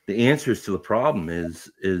answers to the problem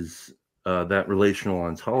is that relational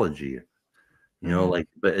ontology, you know, like,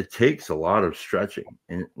 but it takes a lot of stretching,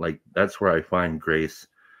 and like that's where I find grace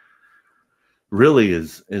really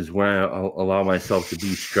is when I allow myself to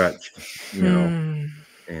be stretched, you know,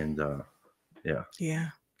 and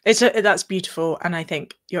that's beautiful. And I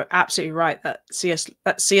think you're absolutely right that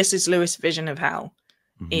C.S. Lewis' vision of hell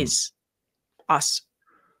is us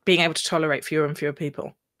being able to tolerate fewer and fewer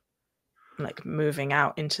people, like moving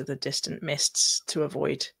out into the distant mists to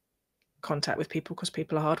avoid contact with people, because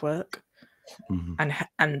people are hard work,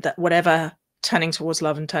 and that whatever turning towards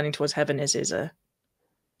love and turning towards heaven is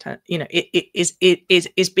you know, it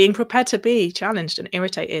is being prepared to be challenged and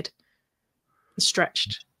irritated and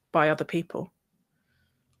stretched by other people.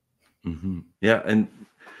 Yeah, and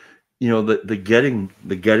you know, the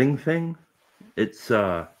getting thing, it's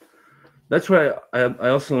that's why I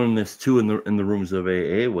also learned this too in the rooms of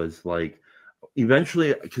AA, was like,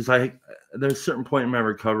 eventually, because there's a certain point in my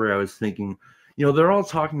recovery I was thinking, you know, they're all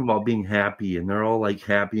talking about being happy, and they're all like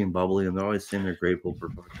happy and bubbly, and they're always saying they're grateful for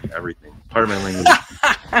everything. Part of my language.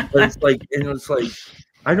 But it's like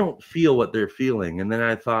I don't feel what they're feeling. And then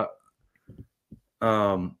I thought,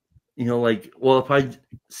 you know, like, well, if I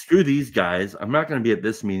screw these guys, I'm not going to be at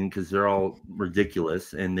this meeting because they're all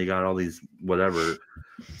ridiculous and they got all these whatever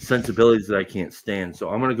sensibilities that I can't stand. So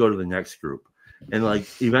I'm going to go to the next group. And like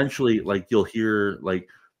eventually, like, you'll hear like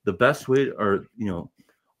the best way, or you know,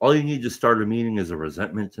 all you need to start a meeting is a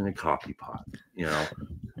resentment in a coffee pot, you know.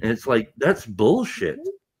 And it's like, that's bullshit.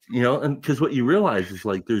 You know, and because what you realize is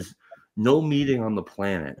like there's no meeting on the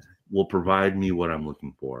planet will provide me what I'm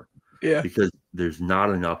looking for. Yeah. Because there's not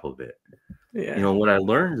enough of it. Yeah. You know, what I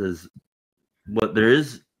learned is what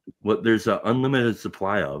there's an unlimited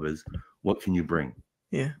supply of is what can you bring?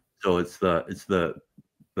 Yeah. So it's the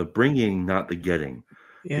bringing, not the getting.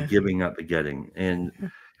 Yeah. The giving, not the getting.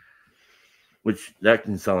 And which that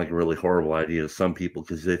can sound like a really horrible idea to some people,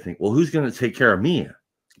 because they think, well, who's going to take care of me?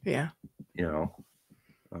 Yeah. You know.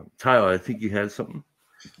 Tyler, I think you had something.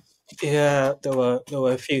 Yeah, there were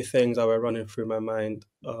a few things that were running through my mind.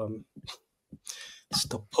 It's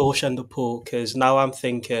the push and the pull, because now I'm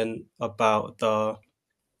thinking about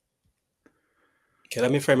Okay,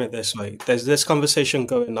 let me frame it this way. There's this conversation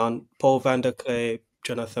going on. Paul van der Clay,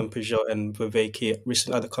 Jonathan Peugeot, and Viveki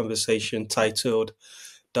recently had a conversation titled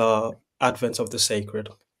The Advent of the Sacred.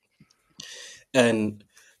 And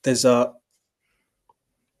there's a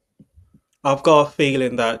I've got a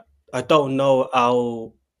feeling that I don't know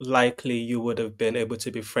how likely you would have been able to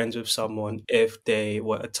be friends with someone if they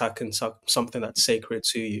were attacking something that's sacred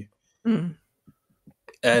to you. Mm.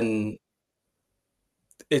 And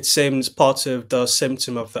it seems part of the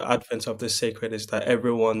symptom of the advent of the sacred is that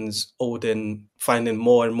everyone's finding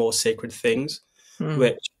more and more sacred things,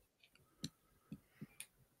 which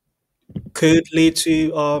could lead to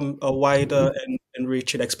a wider and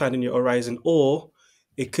reaching, expanding your horizon, or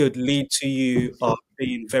it could lead to you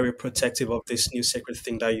being very protective of this new sacred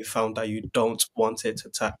thing that you found that you don't want it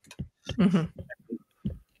attacked. Mm-hmm.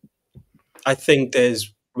 I think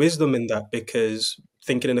there's wisdom in that, because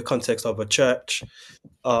thinking in the context of a church,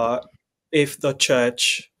 if the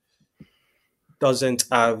church doesn't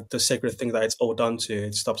have the sacred thing that it's all done to,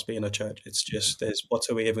 it stops being a church. It's just, what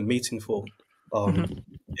are we even meeting for?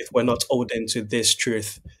 If we're not holding to this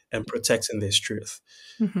truth and protecting this truth.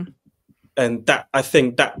 Mm-hmm. And that, I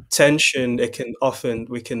think that tension, it can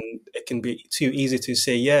be too easy to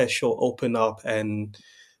say, yeah, sure, open up and,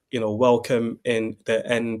 welcome in the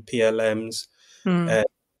NPLMs.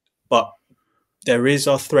 But there is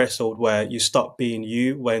a threshold where you stop being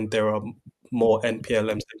you when there are more NPLMs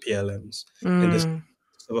than PLMs in this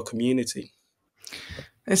of a community.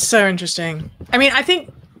 It's so interesting. I mean, I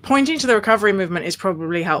think pointing to the recovery movement is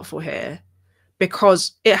probably helpful here,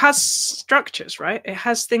 because it has structures, right? It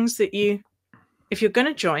has things that if you're going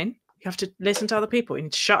to join, you have to listen to other people. You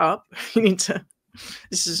need to shut up. You need to,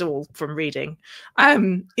 this is all from reading.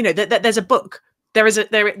 There's a book. There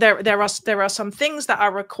are some things that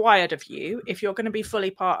are required of you if you're going to be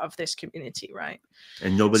fully part of this community, right?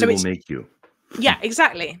 And nobody will make you. Yeah,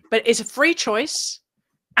 exactly. But it's a free choice,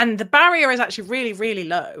 and the barrier is actually really, really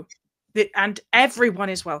low, and everyone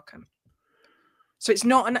is welcome. So it's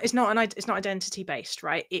not identity based,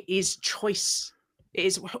 right? It is choice. It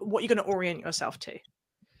is what you're going to orient yourself to,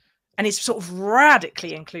 and it's sort of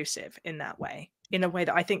radically inclusive in that way, in a way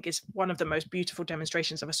that I think is one of the most beautiful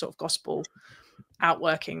demonstrations of a sort of gospel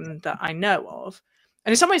outworking that I know of.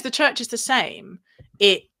 And in some ways, the church is the same.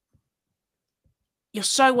 You're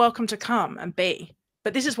so welcome to come and be,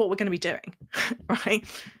 but this is what we're going to be doing, right?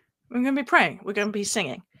 We're going to be praying. We're going to be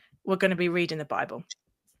singing. We're going to be reading the Bible.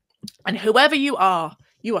 And whoever you are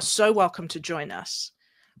so welcome to join us.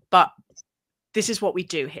 But this is what we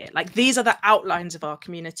do here. Like, these are the outlines of our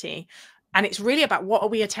community. And it's really about, what are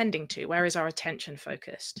we attending to? Where is our attention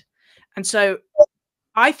focused? And so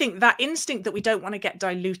I think that instinct that we don't want to get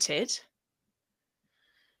diluted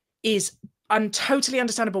is totally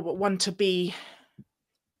understandable, but one to be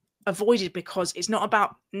avoided, because it's not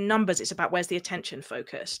about numbers, it's about where's the attention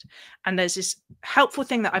focused. And there's this helpful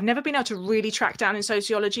thing that I've never been able to really track down in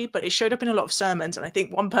sociology, but it showed up in a lot of sermons, and I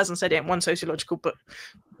think one person said it in one sociological book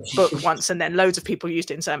once, and then loads of people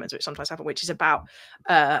used it in sermons, which sometimes happen, which is about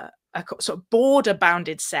a sort of border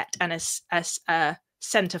bounded set and a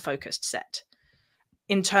center focused set,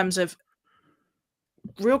 in terms of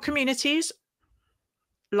real communities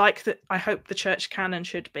like that. I hope the church can and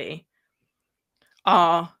should be,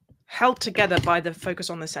 are held together by the focus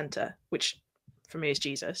on the center, which for me is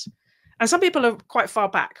Jesus. And some people are quite far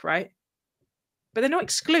back, right? But they're not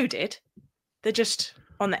excluded. They're just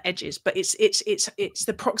on the edges. But it's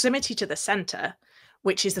the proximity to the center,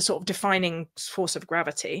 which is the sort of defining force of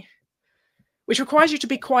gravity, which requires you to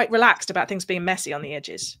be quite relaxed about things being messy on the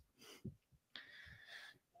edges.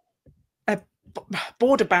 A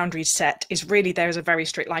border boundary set is really, there is a very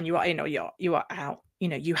strict line. You are in or you are out.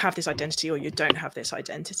 You have this identity or you don't have this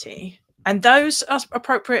identity. And those are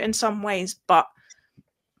appropriate in some ways, but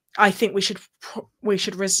I think we should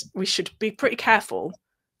be pretty careful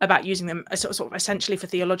about using them as sort of essentially for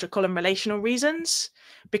theological and relational reasons,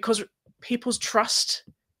 because people's trust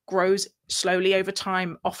grows slowly over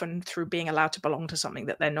time, often through being allowed to belong to something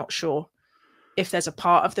that they're not sure if there's a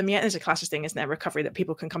part of them yet. There's a classic thing, isn't there, recovery, that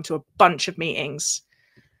people can come to a bunch of meetings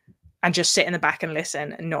and just sit in the back and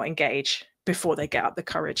listen and not engage before they get up the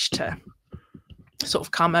courage to sort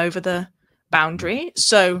of come over the boundary.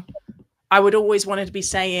 So I would always want to be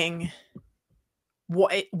saying,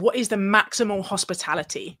 what is the maximal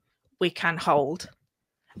hospitality we can hold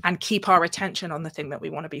and keep our attention on the thing that we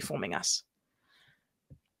want to be forming us.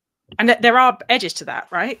 And there are edges to that,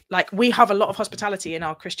 right? Like, we have a lot of hospitality in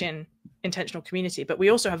our Christian intentional community, but we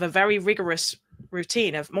also have a very rigorous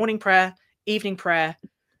routine of morning prayer, evening prayer.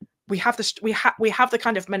 We have the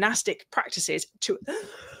kind of monastic practices to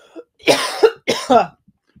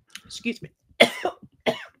excuse me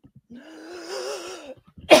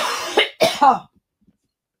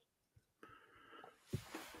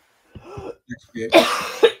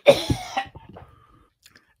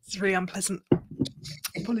It's really unpleasant.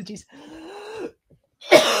 Apologies.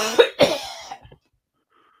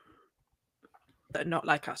 That are not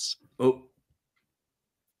like us. Oh,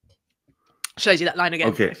 Shows you that line again.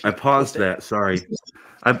 okay. if you I paused it. that. Sorry.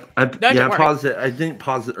 I don't worry. paused it. I didn't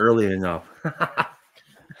pause it early enough.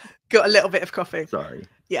 Got a little bit of coughing. Sorry.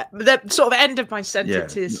 Yeah, the sort of end of my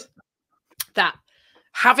sentence is that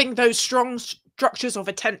having those strong structures of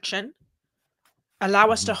attention allow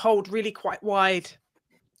us to hold really quite wide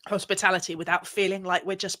hospitality without feeling like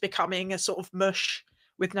we're just becoming a sort of mush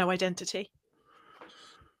with no identity.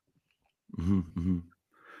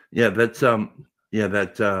 Yeah, that's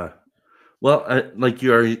well, like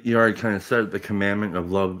you already kind of said, the commandment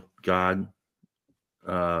of love God,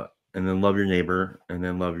 and then love your neighbor, and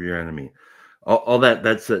then love your enemy. All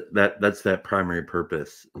that's that primary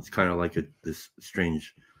purpose. It's kind of like this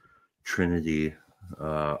strange trinity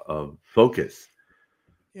of focus.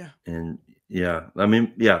 Yeah. And yeah, I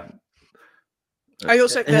mean, yeah. I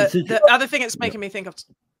also the other thing it's making me think of.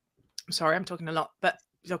 I'm sorry, I'm talking a lot, but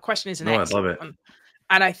your question is an excellent one.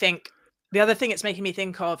 And I think the other thing it's making me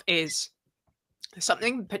think of is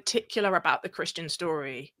something particular about the Christian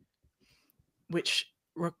story, which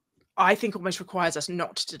I think almost requires us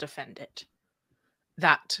not to defend it.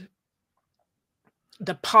 That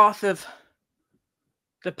the path of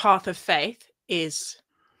faith is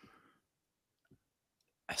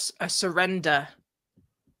a surrender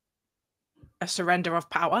of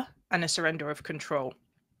power and a surrender of control.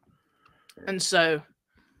 And so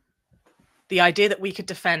the idea that we could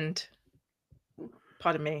defend,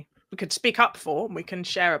 pardon me, we could speak up for and we can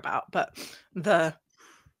share about, but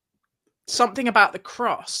something about the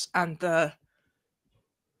cross and the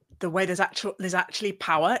way there's actually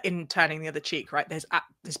power in turning the other cheek, right? There's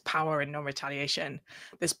power in non-retaliation.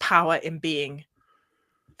 There's power in being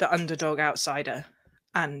the underdog outsider,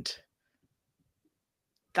 and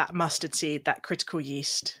that mustard seed, that critical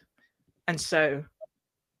yeast. And so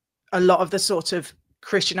a lot of the sort of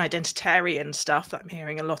Christian identitarian stuff that I'm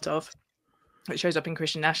hearing a lot of, that shows up in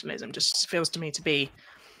Christian nationalism, just feels to me to be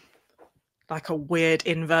like a weird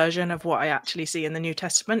inversion of what I actually see in the New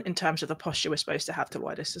Testament in terms of the posture we're supposed to have to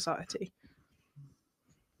wider society.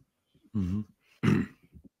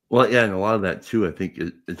 Well, yeah, and a lot of that too, I think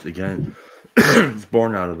it's again, it's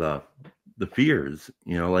born out of the fears,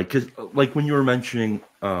 like, because like when you were mentioning,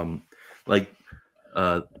 the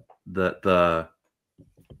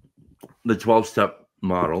 12-step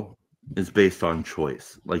model is based on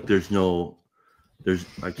choice. Like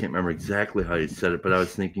I can't remember exactly how you said it, but I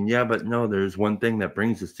was thinking, yeah, but no, there's one thing that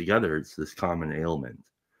brings us together. It's this common ailment.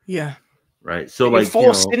 Yeah. Right. So you're like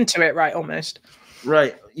forced into it, right? Almost.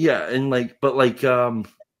 Right. Yeah. And like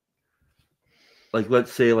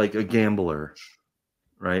let's say like a gambler,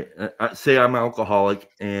 right? Say I'm alcoholic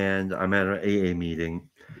and I'm at an AA meeting,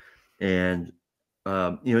 and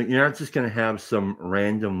you're not just going to have some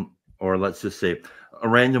random, or let's just say a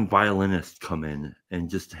random violinist come in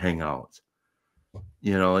and just hang out.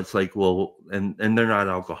 It's like, well, and they're not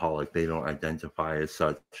alcoholic. They don't identify as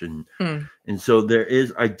such. And so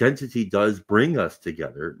identity does bring us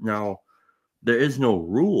together. Now, there is no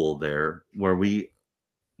rule there where we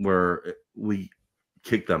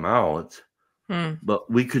kick them out. But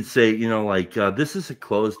we could say, this is a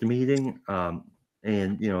closed meeting. And,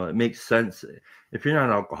 it makes sense. If you're not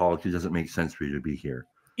an alcoholic, it doesn't make sense for you to be here.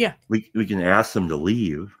 Yeah. We can ask them to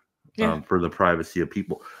leave. For the privacy of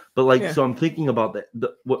people, but so I'm thinking about that.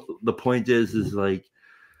 What the point is like,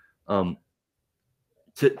 to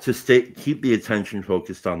keep the attention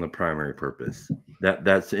focused on the primary purpose.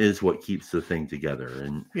 That is what keeps the thing together,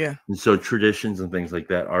 and so traditions and things like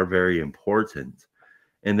that are very important.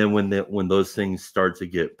 And then when those things start to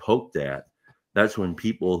get poked at, that's when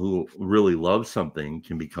people who really love something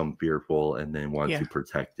can become fearful and then want to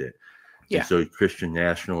protect it. And so Christian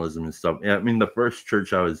nationalism and stuff. I mean, the first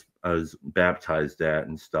church I was baptized at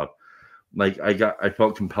and stuff, like I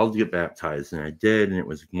felt compelled to get baptized, and I did, and it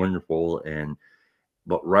was wonderful.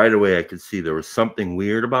 But right away I could see there was something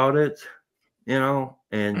weird about it, and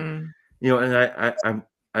and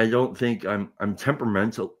I don't think I'm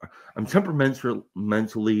temperamental. I'm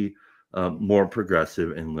temperamentally more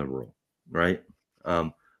progressive and liberal, right?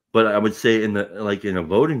 But I would say in a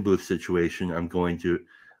voting booth situation,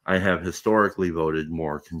 I have historically voted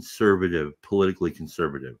more conservative, politically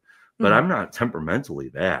conservative, but I'm not temperamentally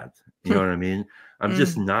that. You know what I mean? I'm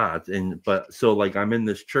just not. But so like I'm in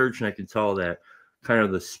this church, and I can tell that kind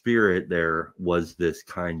of the spirit there was this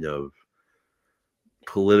kind of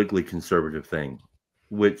politically conservative thing,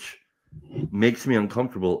 which makes me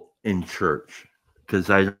uncomfortable in church, because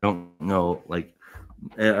I don't know, like,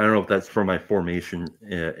 I don't know if that's for my formation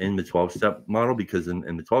in the 12-step model, because in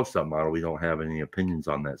the 12-step model, we don't have any opinions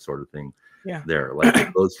on that sort of thing Yeah. there.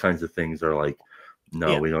 Like those kinds of things are like,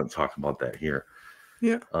 no, Yeah. we don't talk about that here.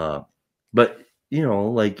 Yeah. But, you know,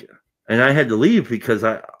 like, and I had to leave because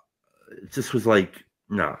it just was like,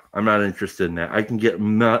 no, I'm not interested in that. I can get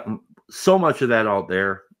so much of that out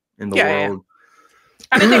there in the world.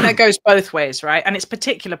 And I think that goes both ways, right? And it's a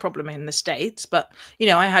particular problem in the States. But, you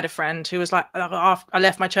know, I had a friend who was like, I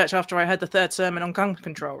left my church after I heard the third sermon on gun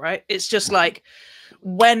control, right? It's just like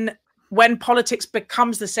when politics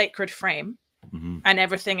becomes the sacred frame and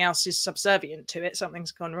everything else is subservient to it,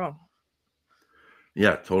 something's gone wrong.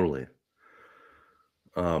 Yeah, totally.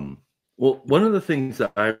 Well, one of the things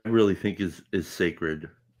that I really think is sacred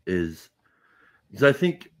is I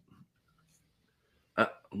think,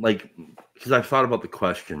 like, because I've thought about the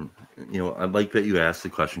question. You know, I like that you asked the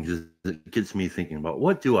question, because it gets me thinking about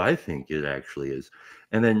what do I think it actually is,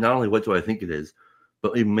 and then not only what do I think it is,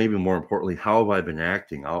 but maybe more importantly, how have I been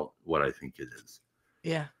acting out what I think it is?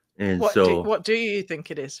 Yeah. And what do you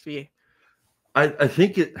think it is for you? I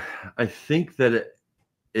think that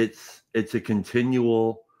it's a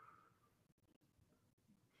continual.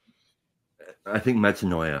 I think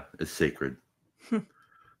metanoia is sacred.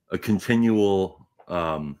 A continual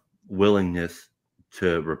willingness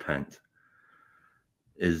to repent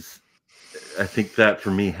is, I think that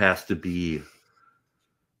for me has to be,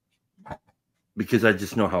 because I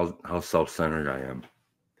just know how self-centered I am,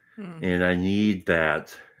 and I need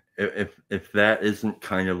that. If that isn't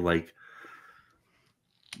kind of like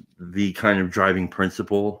the kind of driving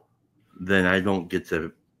principle, then I don't get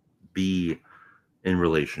to be in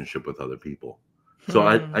relationship with other people. So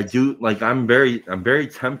I do, like, I'm very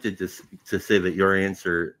tempted to say that your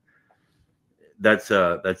answer, that's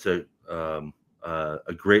a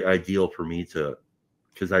great ideal for me to,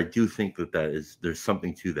 because I do think that there's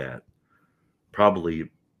something to that.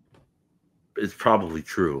 It's probably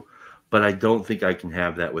true, but I don't think I can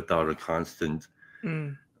have that without a constant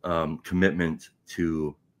commitment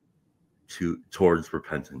towards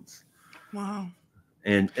repentance. Wow.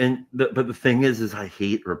 But the thing is I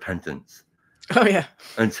hate repentance. Oh yeah.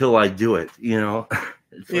 Until I do it, you know.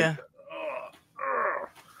 It's yeah. Like,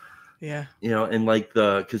 yeah. You know, and like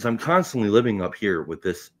because I'm constantly living up here with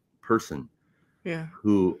this person. Yeah.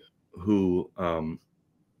 Who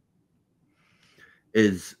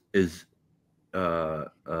is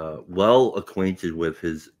well acquainted with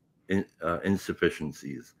his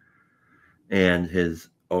insufficiencies and his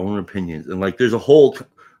own opinions, and like there's a whole,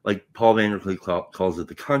 like Paul Vanderklee calls it,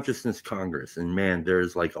 the Consciousness Congress, and man,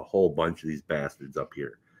 there's like a whole bunch of these bastards up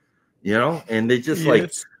here, you know, and they just like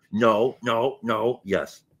no,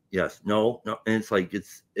 yes, no, and it's like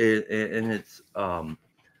it's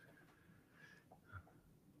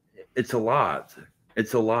a lot,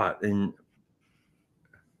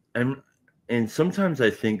 and sometimes I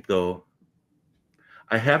think, though,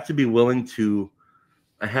 I have to be willing to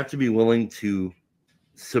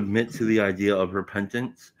submit to the idea of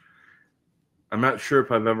repentance. I'm not sure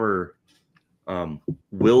if I've ever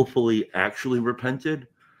willfully actually repented,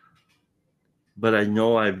 but I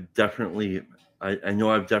know I've definitely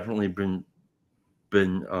been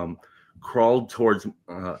crawled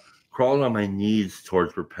on my knees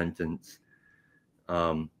towards repentance,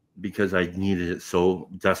 because I needed it so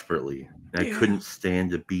desperately, and I couldn't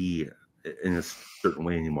stand to be in a certain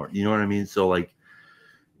way anymore. You know what I mean? So like,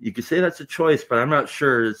 you could say that's a choice, but I'm not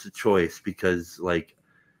sure it's a choice, because like,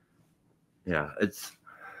 yeah, it's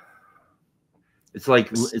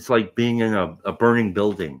like being in a burning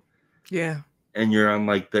building. Yeah. And you're on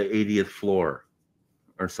like the 80th floor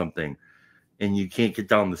or something, and you can't get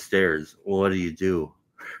down the stairs. Well, what do you do?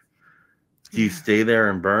 Do you stay there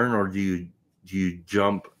and burn, or do you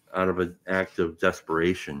jump out of an act of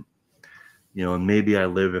desperation? You know, and maybe I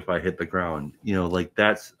live if I hit the ground. You know, like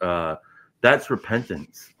that's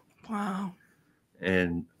repentance. Wow.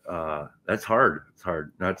 And that's hard. It's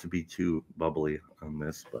hard not to be too bubbly on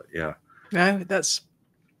this, but yeah. No, that's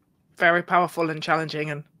very powerful and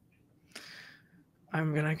challenging, and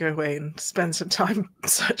I'm gonna go away and spend some time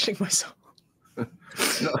searching myself. No.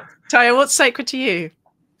 Taya, what's sacred to you?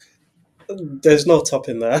 There's no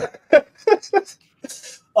topping that.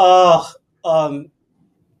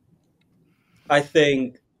 I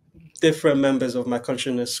think different members of my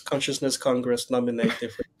consciousness Congress nominate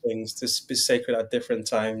different things to be sacred at different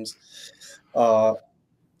times. One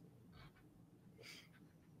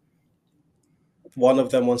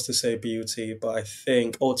of them wants to say beauty, but I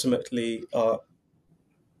think ultimately the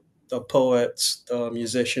poets, the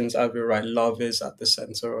musicians, Abbey Wright, love is at the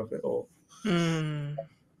center of it all.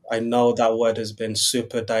 I know that word has been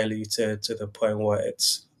super diluted to the point where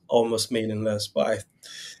it's almost meaningless, but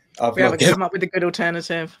I've We not haven't given come up with a good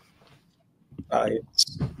alternative. I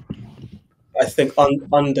I think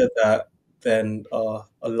under that, then a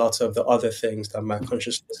lot of the other things that my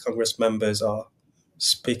consciousness Congress members are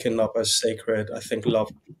speaking up as sacred, I think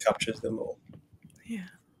love captures them all. Yeah.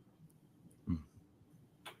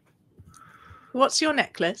 What's your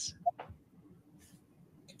necklace?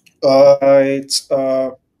 It's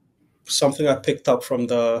something I picked up from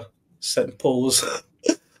the St. Paul's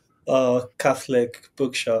Catholic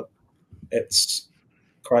bookshop. It's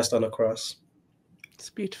Christ on a cross. It's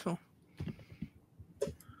beautiful.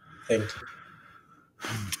 Thank you.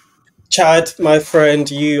 Chad, my friend,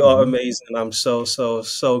 you are amazing. I'm so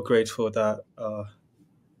grateful that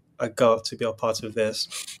I got to be a part of this.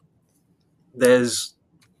 There's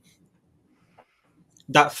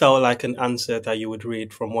that felt like an answer that you would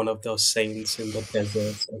read from one of those saints in the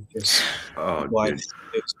desert of just Oh, why dude.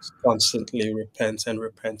 just constantly repent and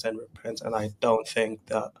repent and repent. And I don't think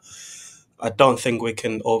we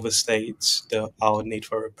can overstate our need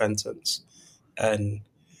for repentance. And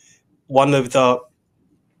one of the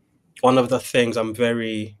one of the things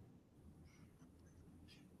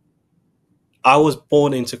I was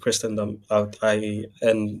born into Christendom.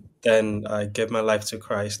 And then I gave my life to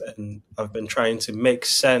Christ, and I've been trying to make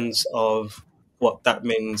sense of what that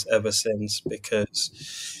means ever since,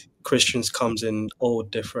 because Christians comes in all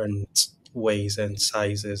different ways and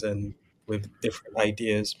sizes and with different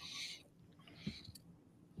ideas.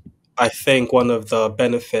 I think one of the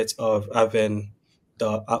benefits of having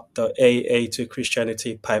the AA to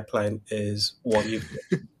Christianity pipeline is what you've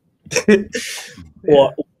Yeah.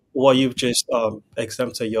 what you've just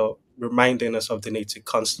exempted. You're reminding us of the need to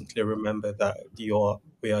constantly remember that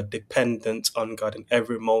we are dependent on God in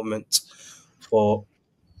every moment for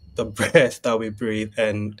the breath that we breathe,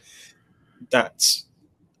 and that's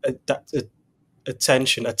that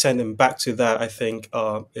attending back to that. I think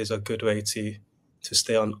is a good way to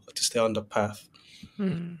stay on the path.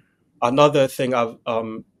 Mm. Another thing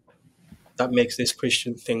that makes this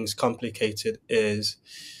Christian things complicated is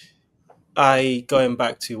going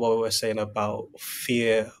back to what we were saying about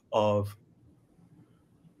fear of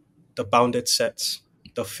the bounded sets,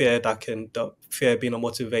 the fear being a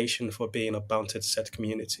motivation for being a bounded set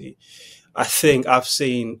community. I think I've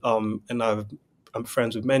seen I'm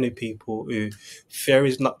friends with many people who fear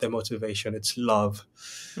is not their motivation; it's love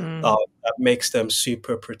Mm. that makes them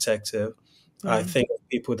super protective. I Mm. think of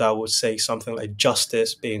people that would say something like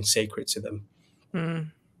justice being sacred to them.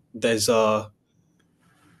 Mm. There's a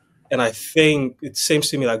And I think it seems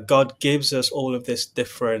to me that God gives us all of these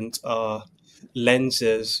different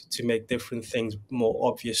lenses to make different things more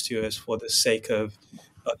obvious to us for the sake of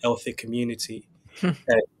a healthy community.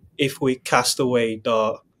 And if we cast away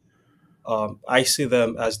I see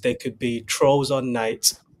them as they could be trolls on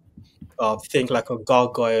night, think like a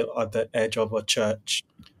gargoyle at the edge of a church,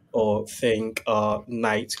 or think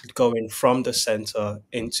night going from the center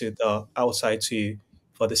into the outside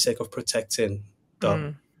for the sake of protecting the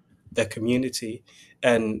Mm. their community.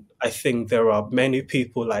 And I think there are many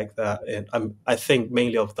people like that. And I think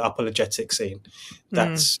mainly of the apologetic scene.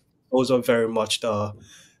 Mm. Those are very much the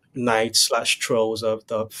knights/trolls of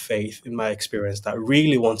the faith, in my experience, that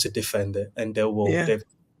really want to defend it. And Yeah. they've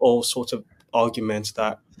all sorts of arguments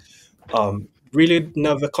that really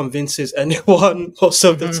never convinces anyone most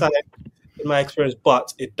of the Mm. time, in my experience.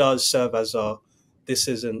 But it does serve as this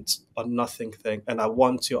isn't a nothing thing. And I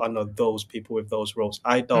want to honor those people with those roles.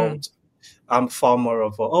 Mm. I'm far more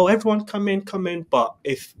of oh, everyone come in, come in. But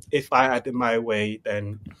if I had it my way,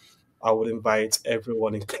 then I would invite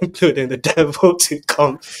everyone, including the devil, to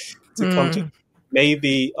come to. Mm.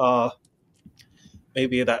 Maybe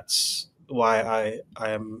maybe that's why I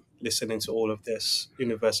am listening to all of this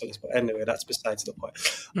universalist. But anyway, that's besides the point.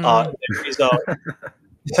 Mm. There is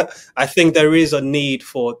I think there is a need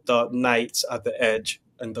for the knights at the edge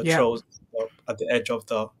and the Yeah. trolls at the edge of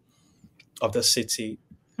the city.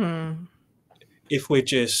 Mm. If we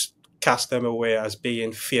just cast them away as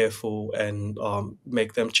being fearful and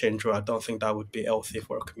make them change, I don't think that would be healthy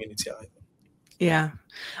for a community either. Yeah.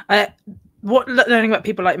 What learning about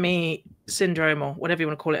people like me syndrome, or whatever you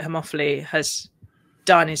want to call it, homophily, has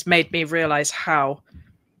done is made me realize how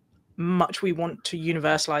much we want to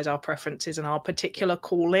universalize our preferences and our particular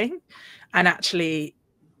calling. And actually,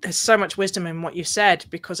 there's so much wisdom in what you said,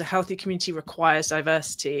 because a healthy community requires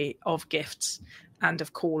diversity of gifts and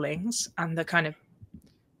of callings. And the kind of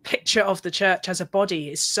picture of the church as a body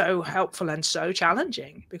is so helpful and so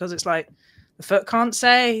challenging, because it's like the foot can't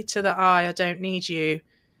say to the eye, I don't need you.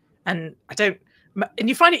 And and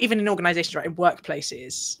you find it even in organizations, right, in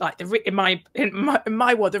workplaces, like in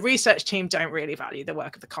my world, the research team don't really value the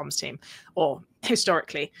work of the comms team, or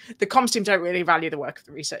historically the comms team don't really value the work of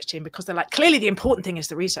the research team, because they're like, clearly the important thing is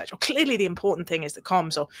the research, or clearly the important thing is the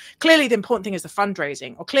comms, or clearly the important thing is the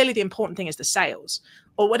fundraising, or clearly the important thing is the sales,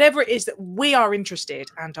 or whatever it is that we are interested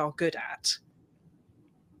and are good at.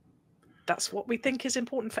 That's what we think is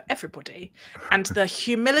important for everybody. And the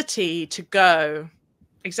humility to go,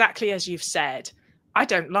 exactly as you've said, I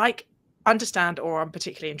don't understand, or I'm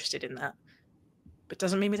particularly interested in that, but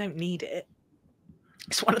doesn't mean we don't need it.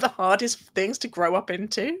 It's one of the hardest things to grow up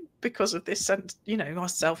into, because of this sense,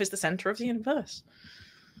 ourself is the center of the universe.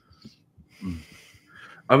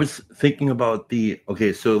 I was thinking about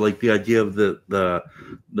so like the idea of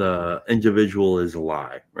the individual is a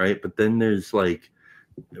lie, right? But then there's like,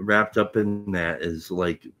 wrapped up in that is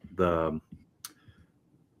like the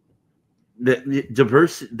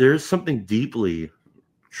diverse. There's something deeply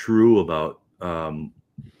true about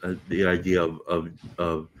the idea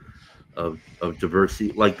of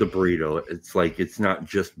diversity, like the burrito. It's like, it's not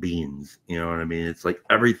just beans, you know what I mean? It's like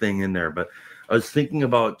everything in there. But I was thinking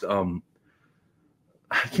about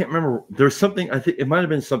I can't remember. There's something, I think it might have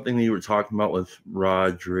been something that you were talking about with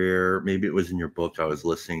Rod Dreher. Maybe it was in your book I was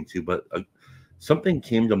listening to, but something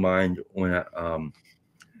came to mind when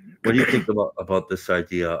what do you think about this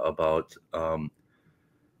idea about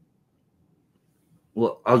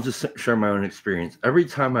well, I'll just share my own experience. Every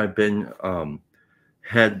time I've been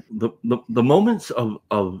had the moments of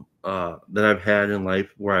that I've had in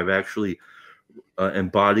life where I've actually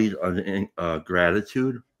embodied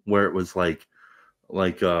gratitude, where it was like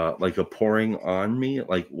a pouring on me,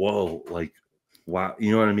 like, whoa, like, wow,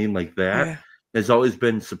 you know what I mean? Like that has always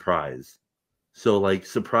been surprise. So like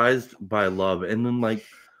surprised by love. And then like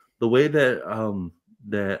the way that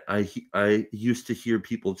that I used to hear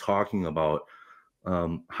people talking about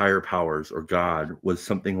higher powers or God was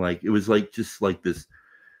something like, it was like just like this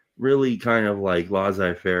really kind of like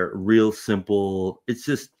laissez-faire, real simple. It's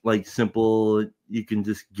just like simple, you can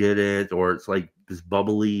just get it, or it's like this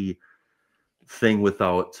bubbly thing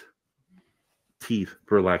without teeth,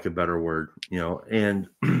 for lack of a better word, and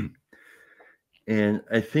and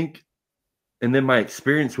I think, and then my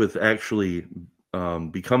experience with actually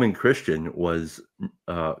becoming Christian was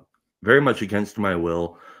very much against my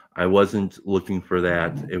will. I wasn't looking for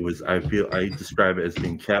that. It was, I describe it as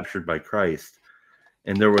being captured by Christ.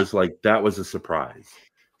 And there was like, that was a surprise.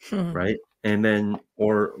 Right. And then,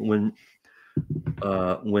 or when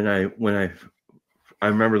I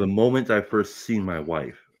remember the moment I first seen my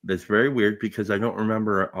wife. That's very weird, because I don't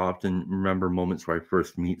often remember moments where I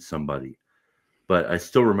first meet somebody, but I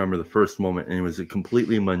still remember the first moment, and it was a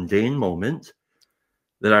completely mundane moment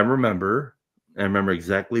that I remember. I remember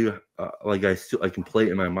exactly, like I can play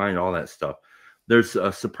it in my mind, all that stuff. There's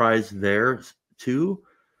a surprise there too.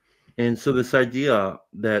 And so this idea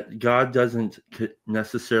that God doesn't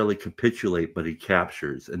necessarily capitulate, but he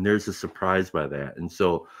captures, and there's a surprise by that. And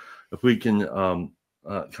so if we can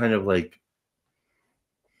kind of like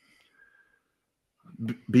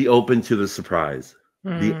be open to the surprise,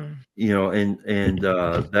 and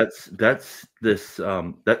that's this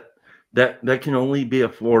that can only be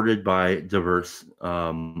afforded by diverse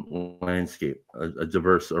landscape, a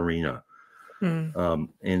diverse arena.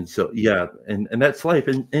 And so, yeah, and that's life.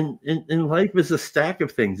 And life is a stack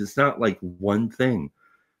of things. It's not like one thing.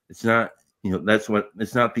 It's not,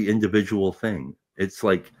 it's not the individual thing. It's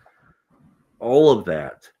like all of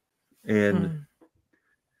that. And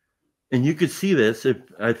you could see this if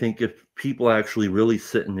people actually really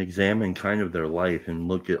sit and examine kind of their life and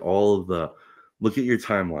look at your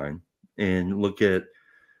timeline, and look at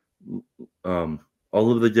all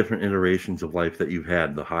of the different iterations of life that you've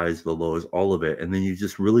had, the highs, the lows, all of it. And then you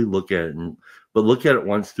just really look at it, but look at it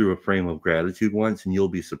once through a frame of gratitude once, and you'll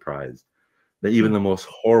be surprised that even the most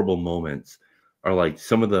horrible moments are like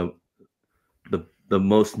some of the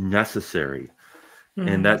most necessary.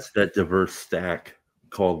 And that's that diverse stack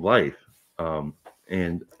called life.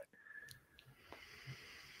 And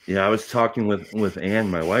yeah, I was talking with Anne,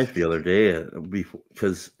 my wife, the other day,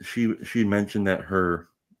 because she mentioned that her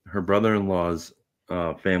brother-in-law's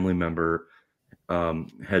family member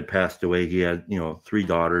had passed away. He had 3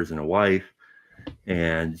 daughters and a wife,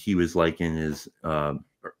 and he was like in his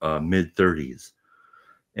mid-30s,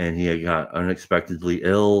 and he had got unexpectedly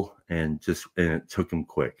ill, and it took him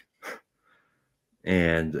quick.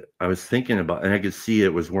 And I was thinking about, and I could see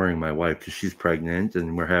it was worrying my wife, because she's pregnant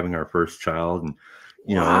and we're having our first child, and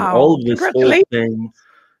and all of this whole thing.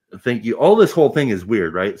 Thank you. All this whole thing is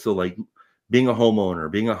weird, right? So like being a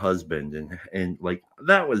homeowner, being a husband, and like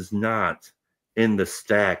that was not in the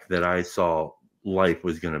stack that I saw life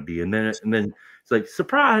was going to be. And then it's like,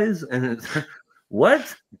 surprise. And it's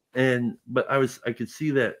what? But I could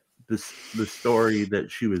see that the story that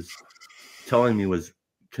she was telling me was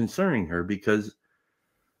concerning her, because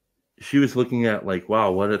she was looking at like,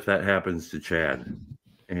 wow, what if that happens to Chad?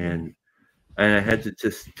 And I had to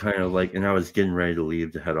just kind of like, and I was getting ready to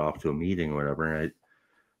leave to head off to a meeting or whatever. And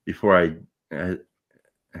before I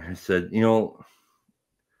said, you know,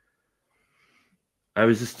 I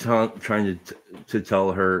was just trying to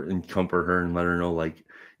tell her and comfort her and let her know, like,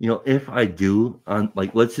 you know, if I do,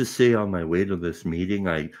 like, let's just say on my way to this meeting,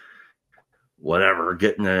 I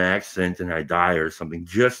get in an accident and I die or something,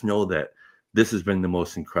 just know that this has been the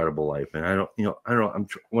most incredible life. And I don't know,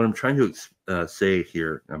 what I'm trying to say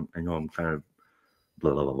here, I know I'm kind of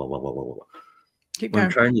blah, blah, blah, blah, blah, blah, blah. Keep What going.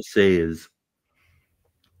 I'm trying to say is,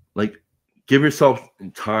 like, give yourself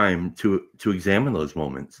time to examine those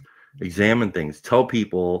moments, examine things, tell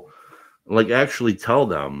people, like, actually tell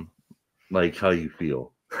them, like, how you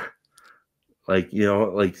feel. Like, you know,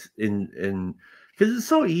 like, in because it's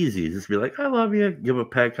so easy to just be like, I love you, give a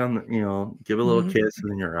peck on the, you know, give a little kiss,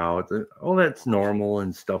 and then you're out. Oh, that's normal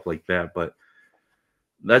and stuff like that. But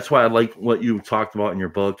that's why I like what you talked about in your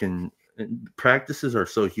book, and practices are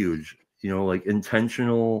so huge, you know, like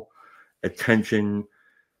intentional attention,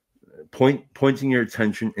 pointing your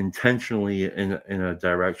attention intentionally in a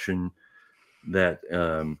direction that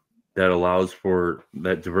that allows for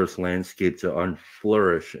that diverse landscape to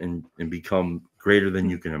flourish and become greater than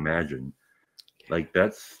you can imagine. Like,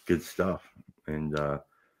 that's good stuff, and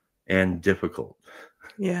difficult.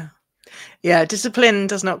 Yeah. Yeah. Discipline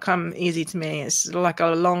does not come easy to me. It's like a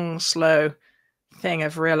long, slow thing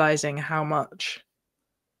of realizing how much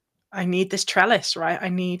I need this trellis, right? I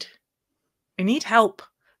need help.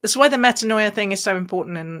 That's why the metanoia thing is so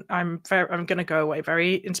important. And I'm going to go away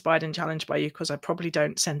very inspired and challenged by you, because I probably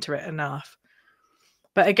don't center it enough.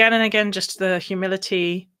 But again and again, just the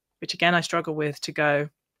humility, which again, I struggle with, to go,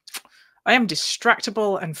 I am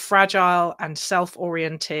distractible and fragile and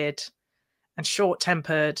self-oriented and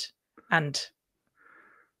short-tempered and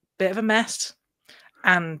a bit of a mess.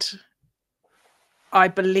 And I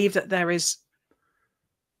believe that there is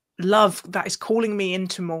love that is calling me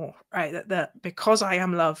into more, right? That because I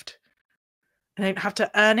am loved, I don't have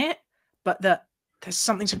to earn it, but that there's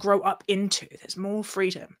something to grow up into. There's more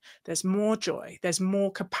freedom, there's more joy, there's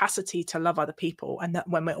more capacity to love other people. And that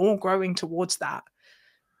when we're all growing towards that,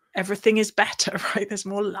 everything is better, right? There's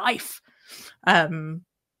more life.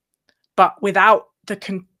 But without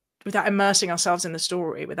immersing ourselves in the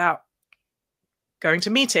story, without going to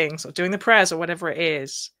meetings or doing the prayers or whatever it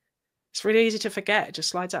is, it's really easy to forget. It just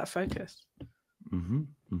slides out of focus. Mm-hmm.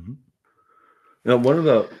 Mm-hmm. Now,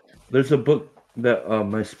 there's a book that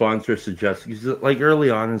my sponsor suggests, because like early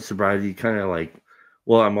on in sobriety, kind of like,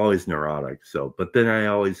 well, I'm always neurotic. So, but then I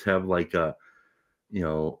always have like a, you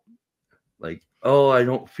know, like, oh, I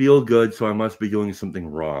don't feel good, so I must be doing something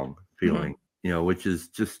wrong feeling, you know, which is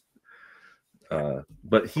just,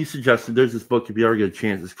 but he suggested there's this book, if you ever get a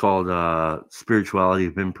chance, it's called Spirituality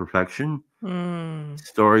of Imperfection,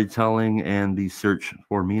 Storytelling and the Search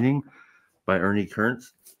for Meaning by Ernie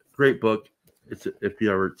Kearns. Great book. It's if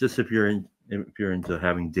you're into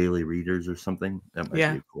having daily readers or something, that might be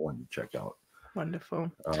a cool one to check out.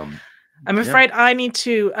 Wonderful. I'm afraid I need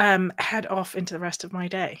to head off into the rest of my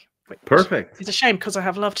day. Perfect. It's a shame, because I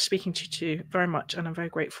have loved speaking to you very much, and I'm very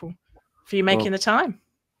grateful for you making the time.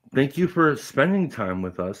 Thank you for spending time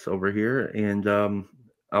with us over here, and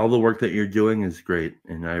all the work that you're doing is great,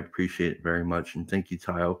 and I appreciate it very much. And thank you,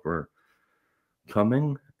 Tayo, for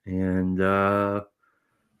coming. And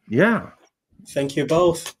thank you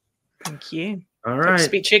both. Thank you. All right.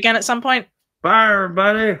 Speak to you again at some point. Bye,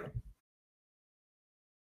 everybody.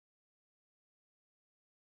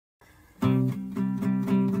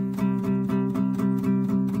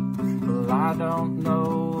 Well, I don't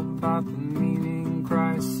know about the meaning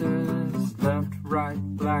crisis, left, right,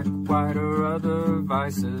 black, white, or other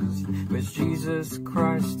vices, which Jesus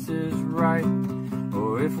Christ is right,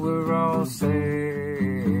 or if we're all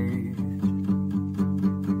saved.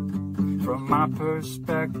 From my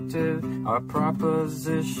perspective, our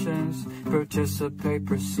propositions participate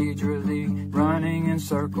procedurally, running in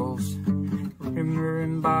circles. Remember,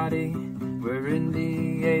 in body, we're in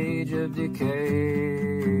the age of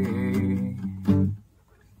decay.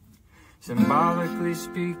 Symbolically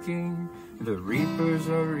speaking, the reapers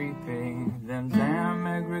are reaping, them damn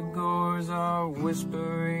egregores are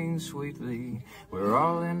whispering sweetly. We're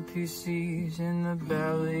all NPCs in the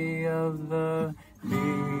belly of the beast.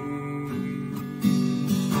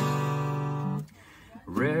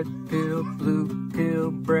 Red pill, blue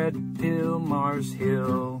pill, bread pill, Mars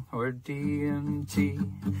Hill, or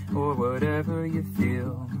DMT, or whatever you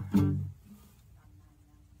feel.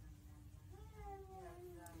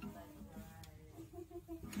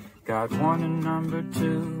 Got one and number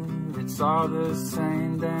two, it's all the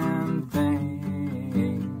same damn thing.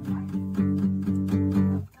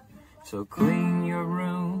 So clean your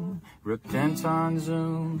room, repent on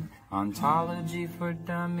Zoom, ontology for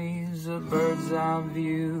dummies, a bird's eye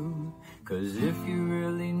view. 'Cause if you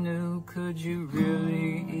really knew, could you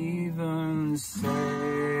really even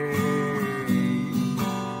say?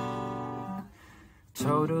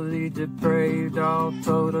 Totally depraved, all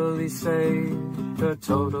totally saved, a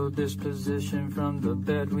total disposition from the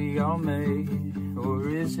bed we all made. Or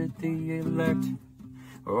is it the elect,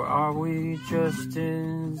 or are we just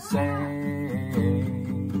insane?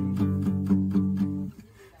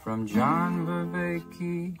 From John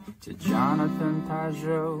Vervaeke to Jonathan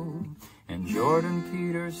Pajot and Jordan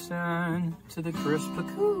Peterson to the Chris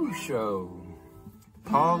Pacou Show,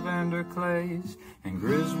 Paul Vanderklays and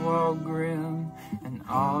Griswold Grimm and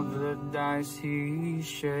all the dice he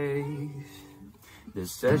shakes.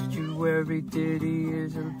 This estuary ditty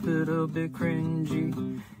is a little bit cringy,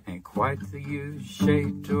 ain't quite the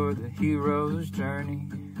U-shaped or the hero's journey.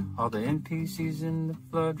 All the NPCs in the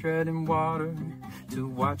flood treading water to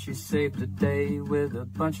watch you save the day with a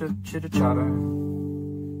bunch of chitter-chatter.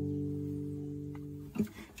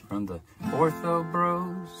 From the ortho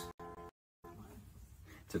bros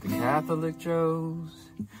to the Catholic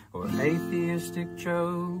Joes, or atheistic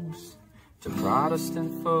Jobs, to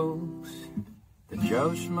Protestant folks, the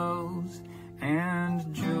Joe Schmoes,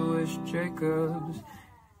 and Jewish Jacobs,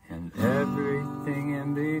 and everything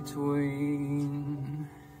in between.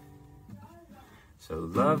 So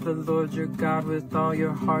love the Lord your God with all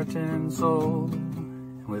your heart and soul,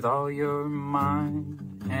 with all your mind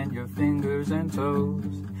and your fingers and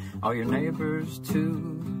toes, all your neighbors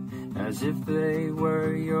too, as if they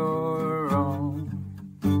were your own.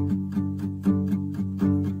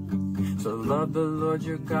 So love the Lord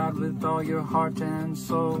your God with all your heart and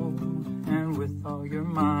soul, and with all your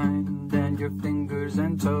mind and your fingers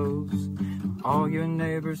and toes, all your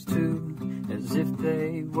neighbors too, as if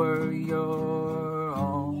they were your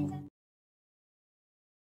own.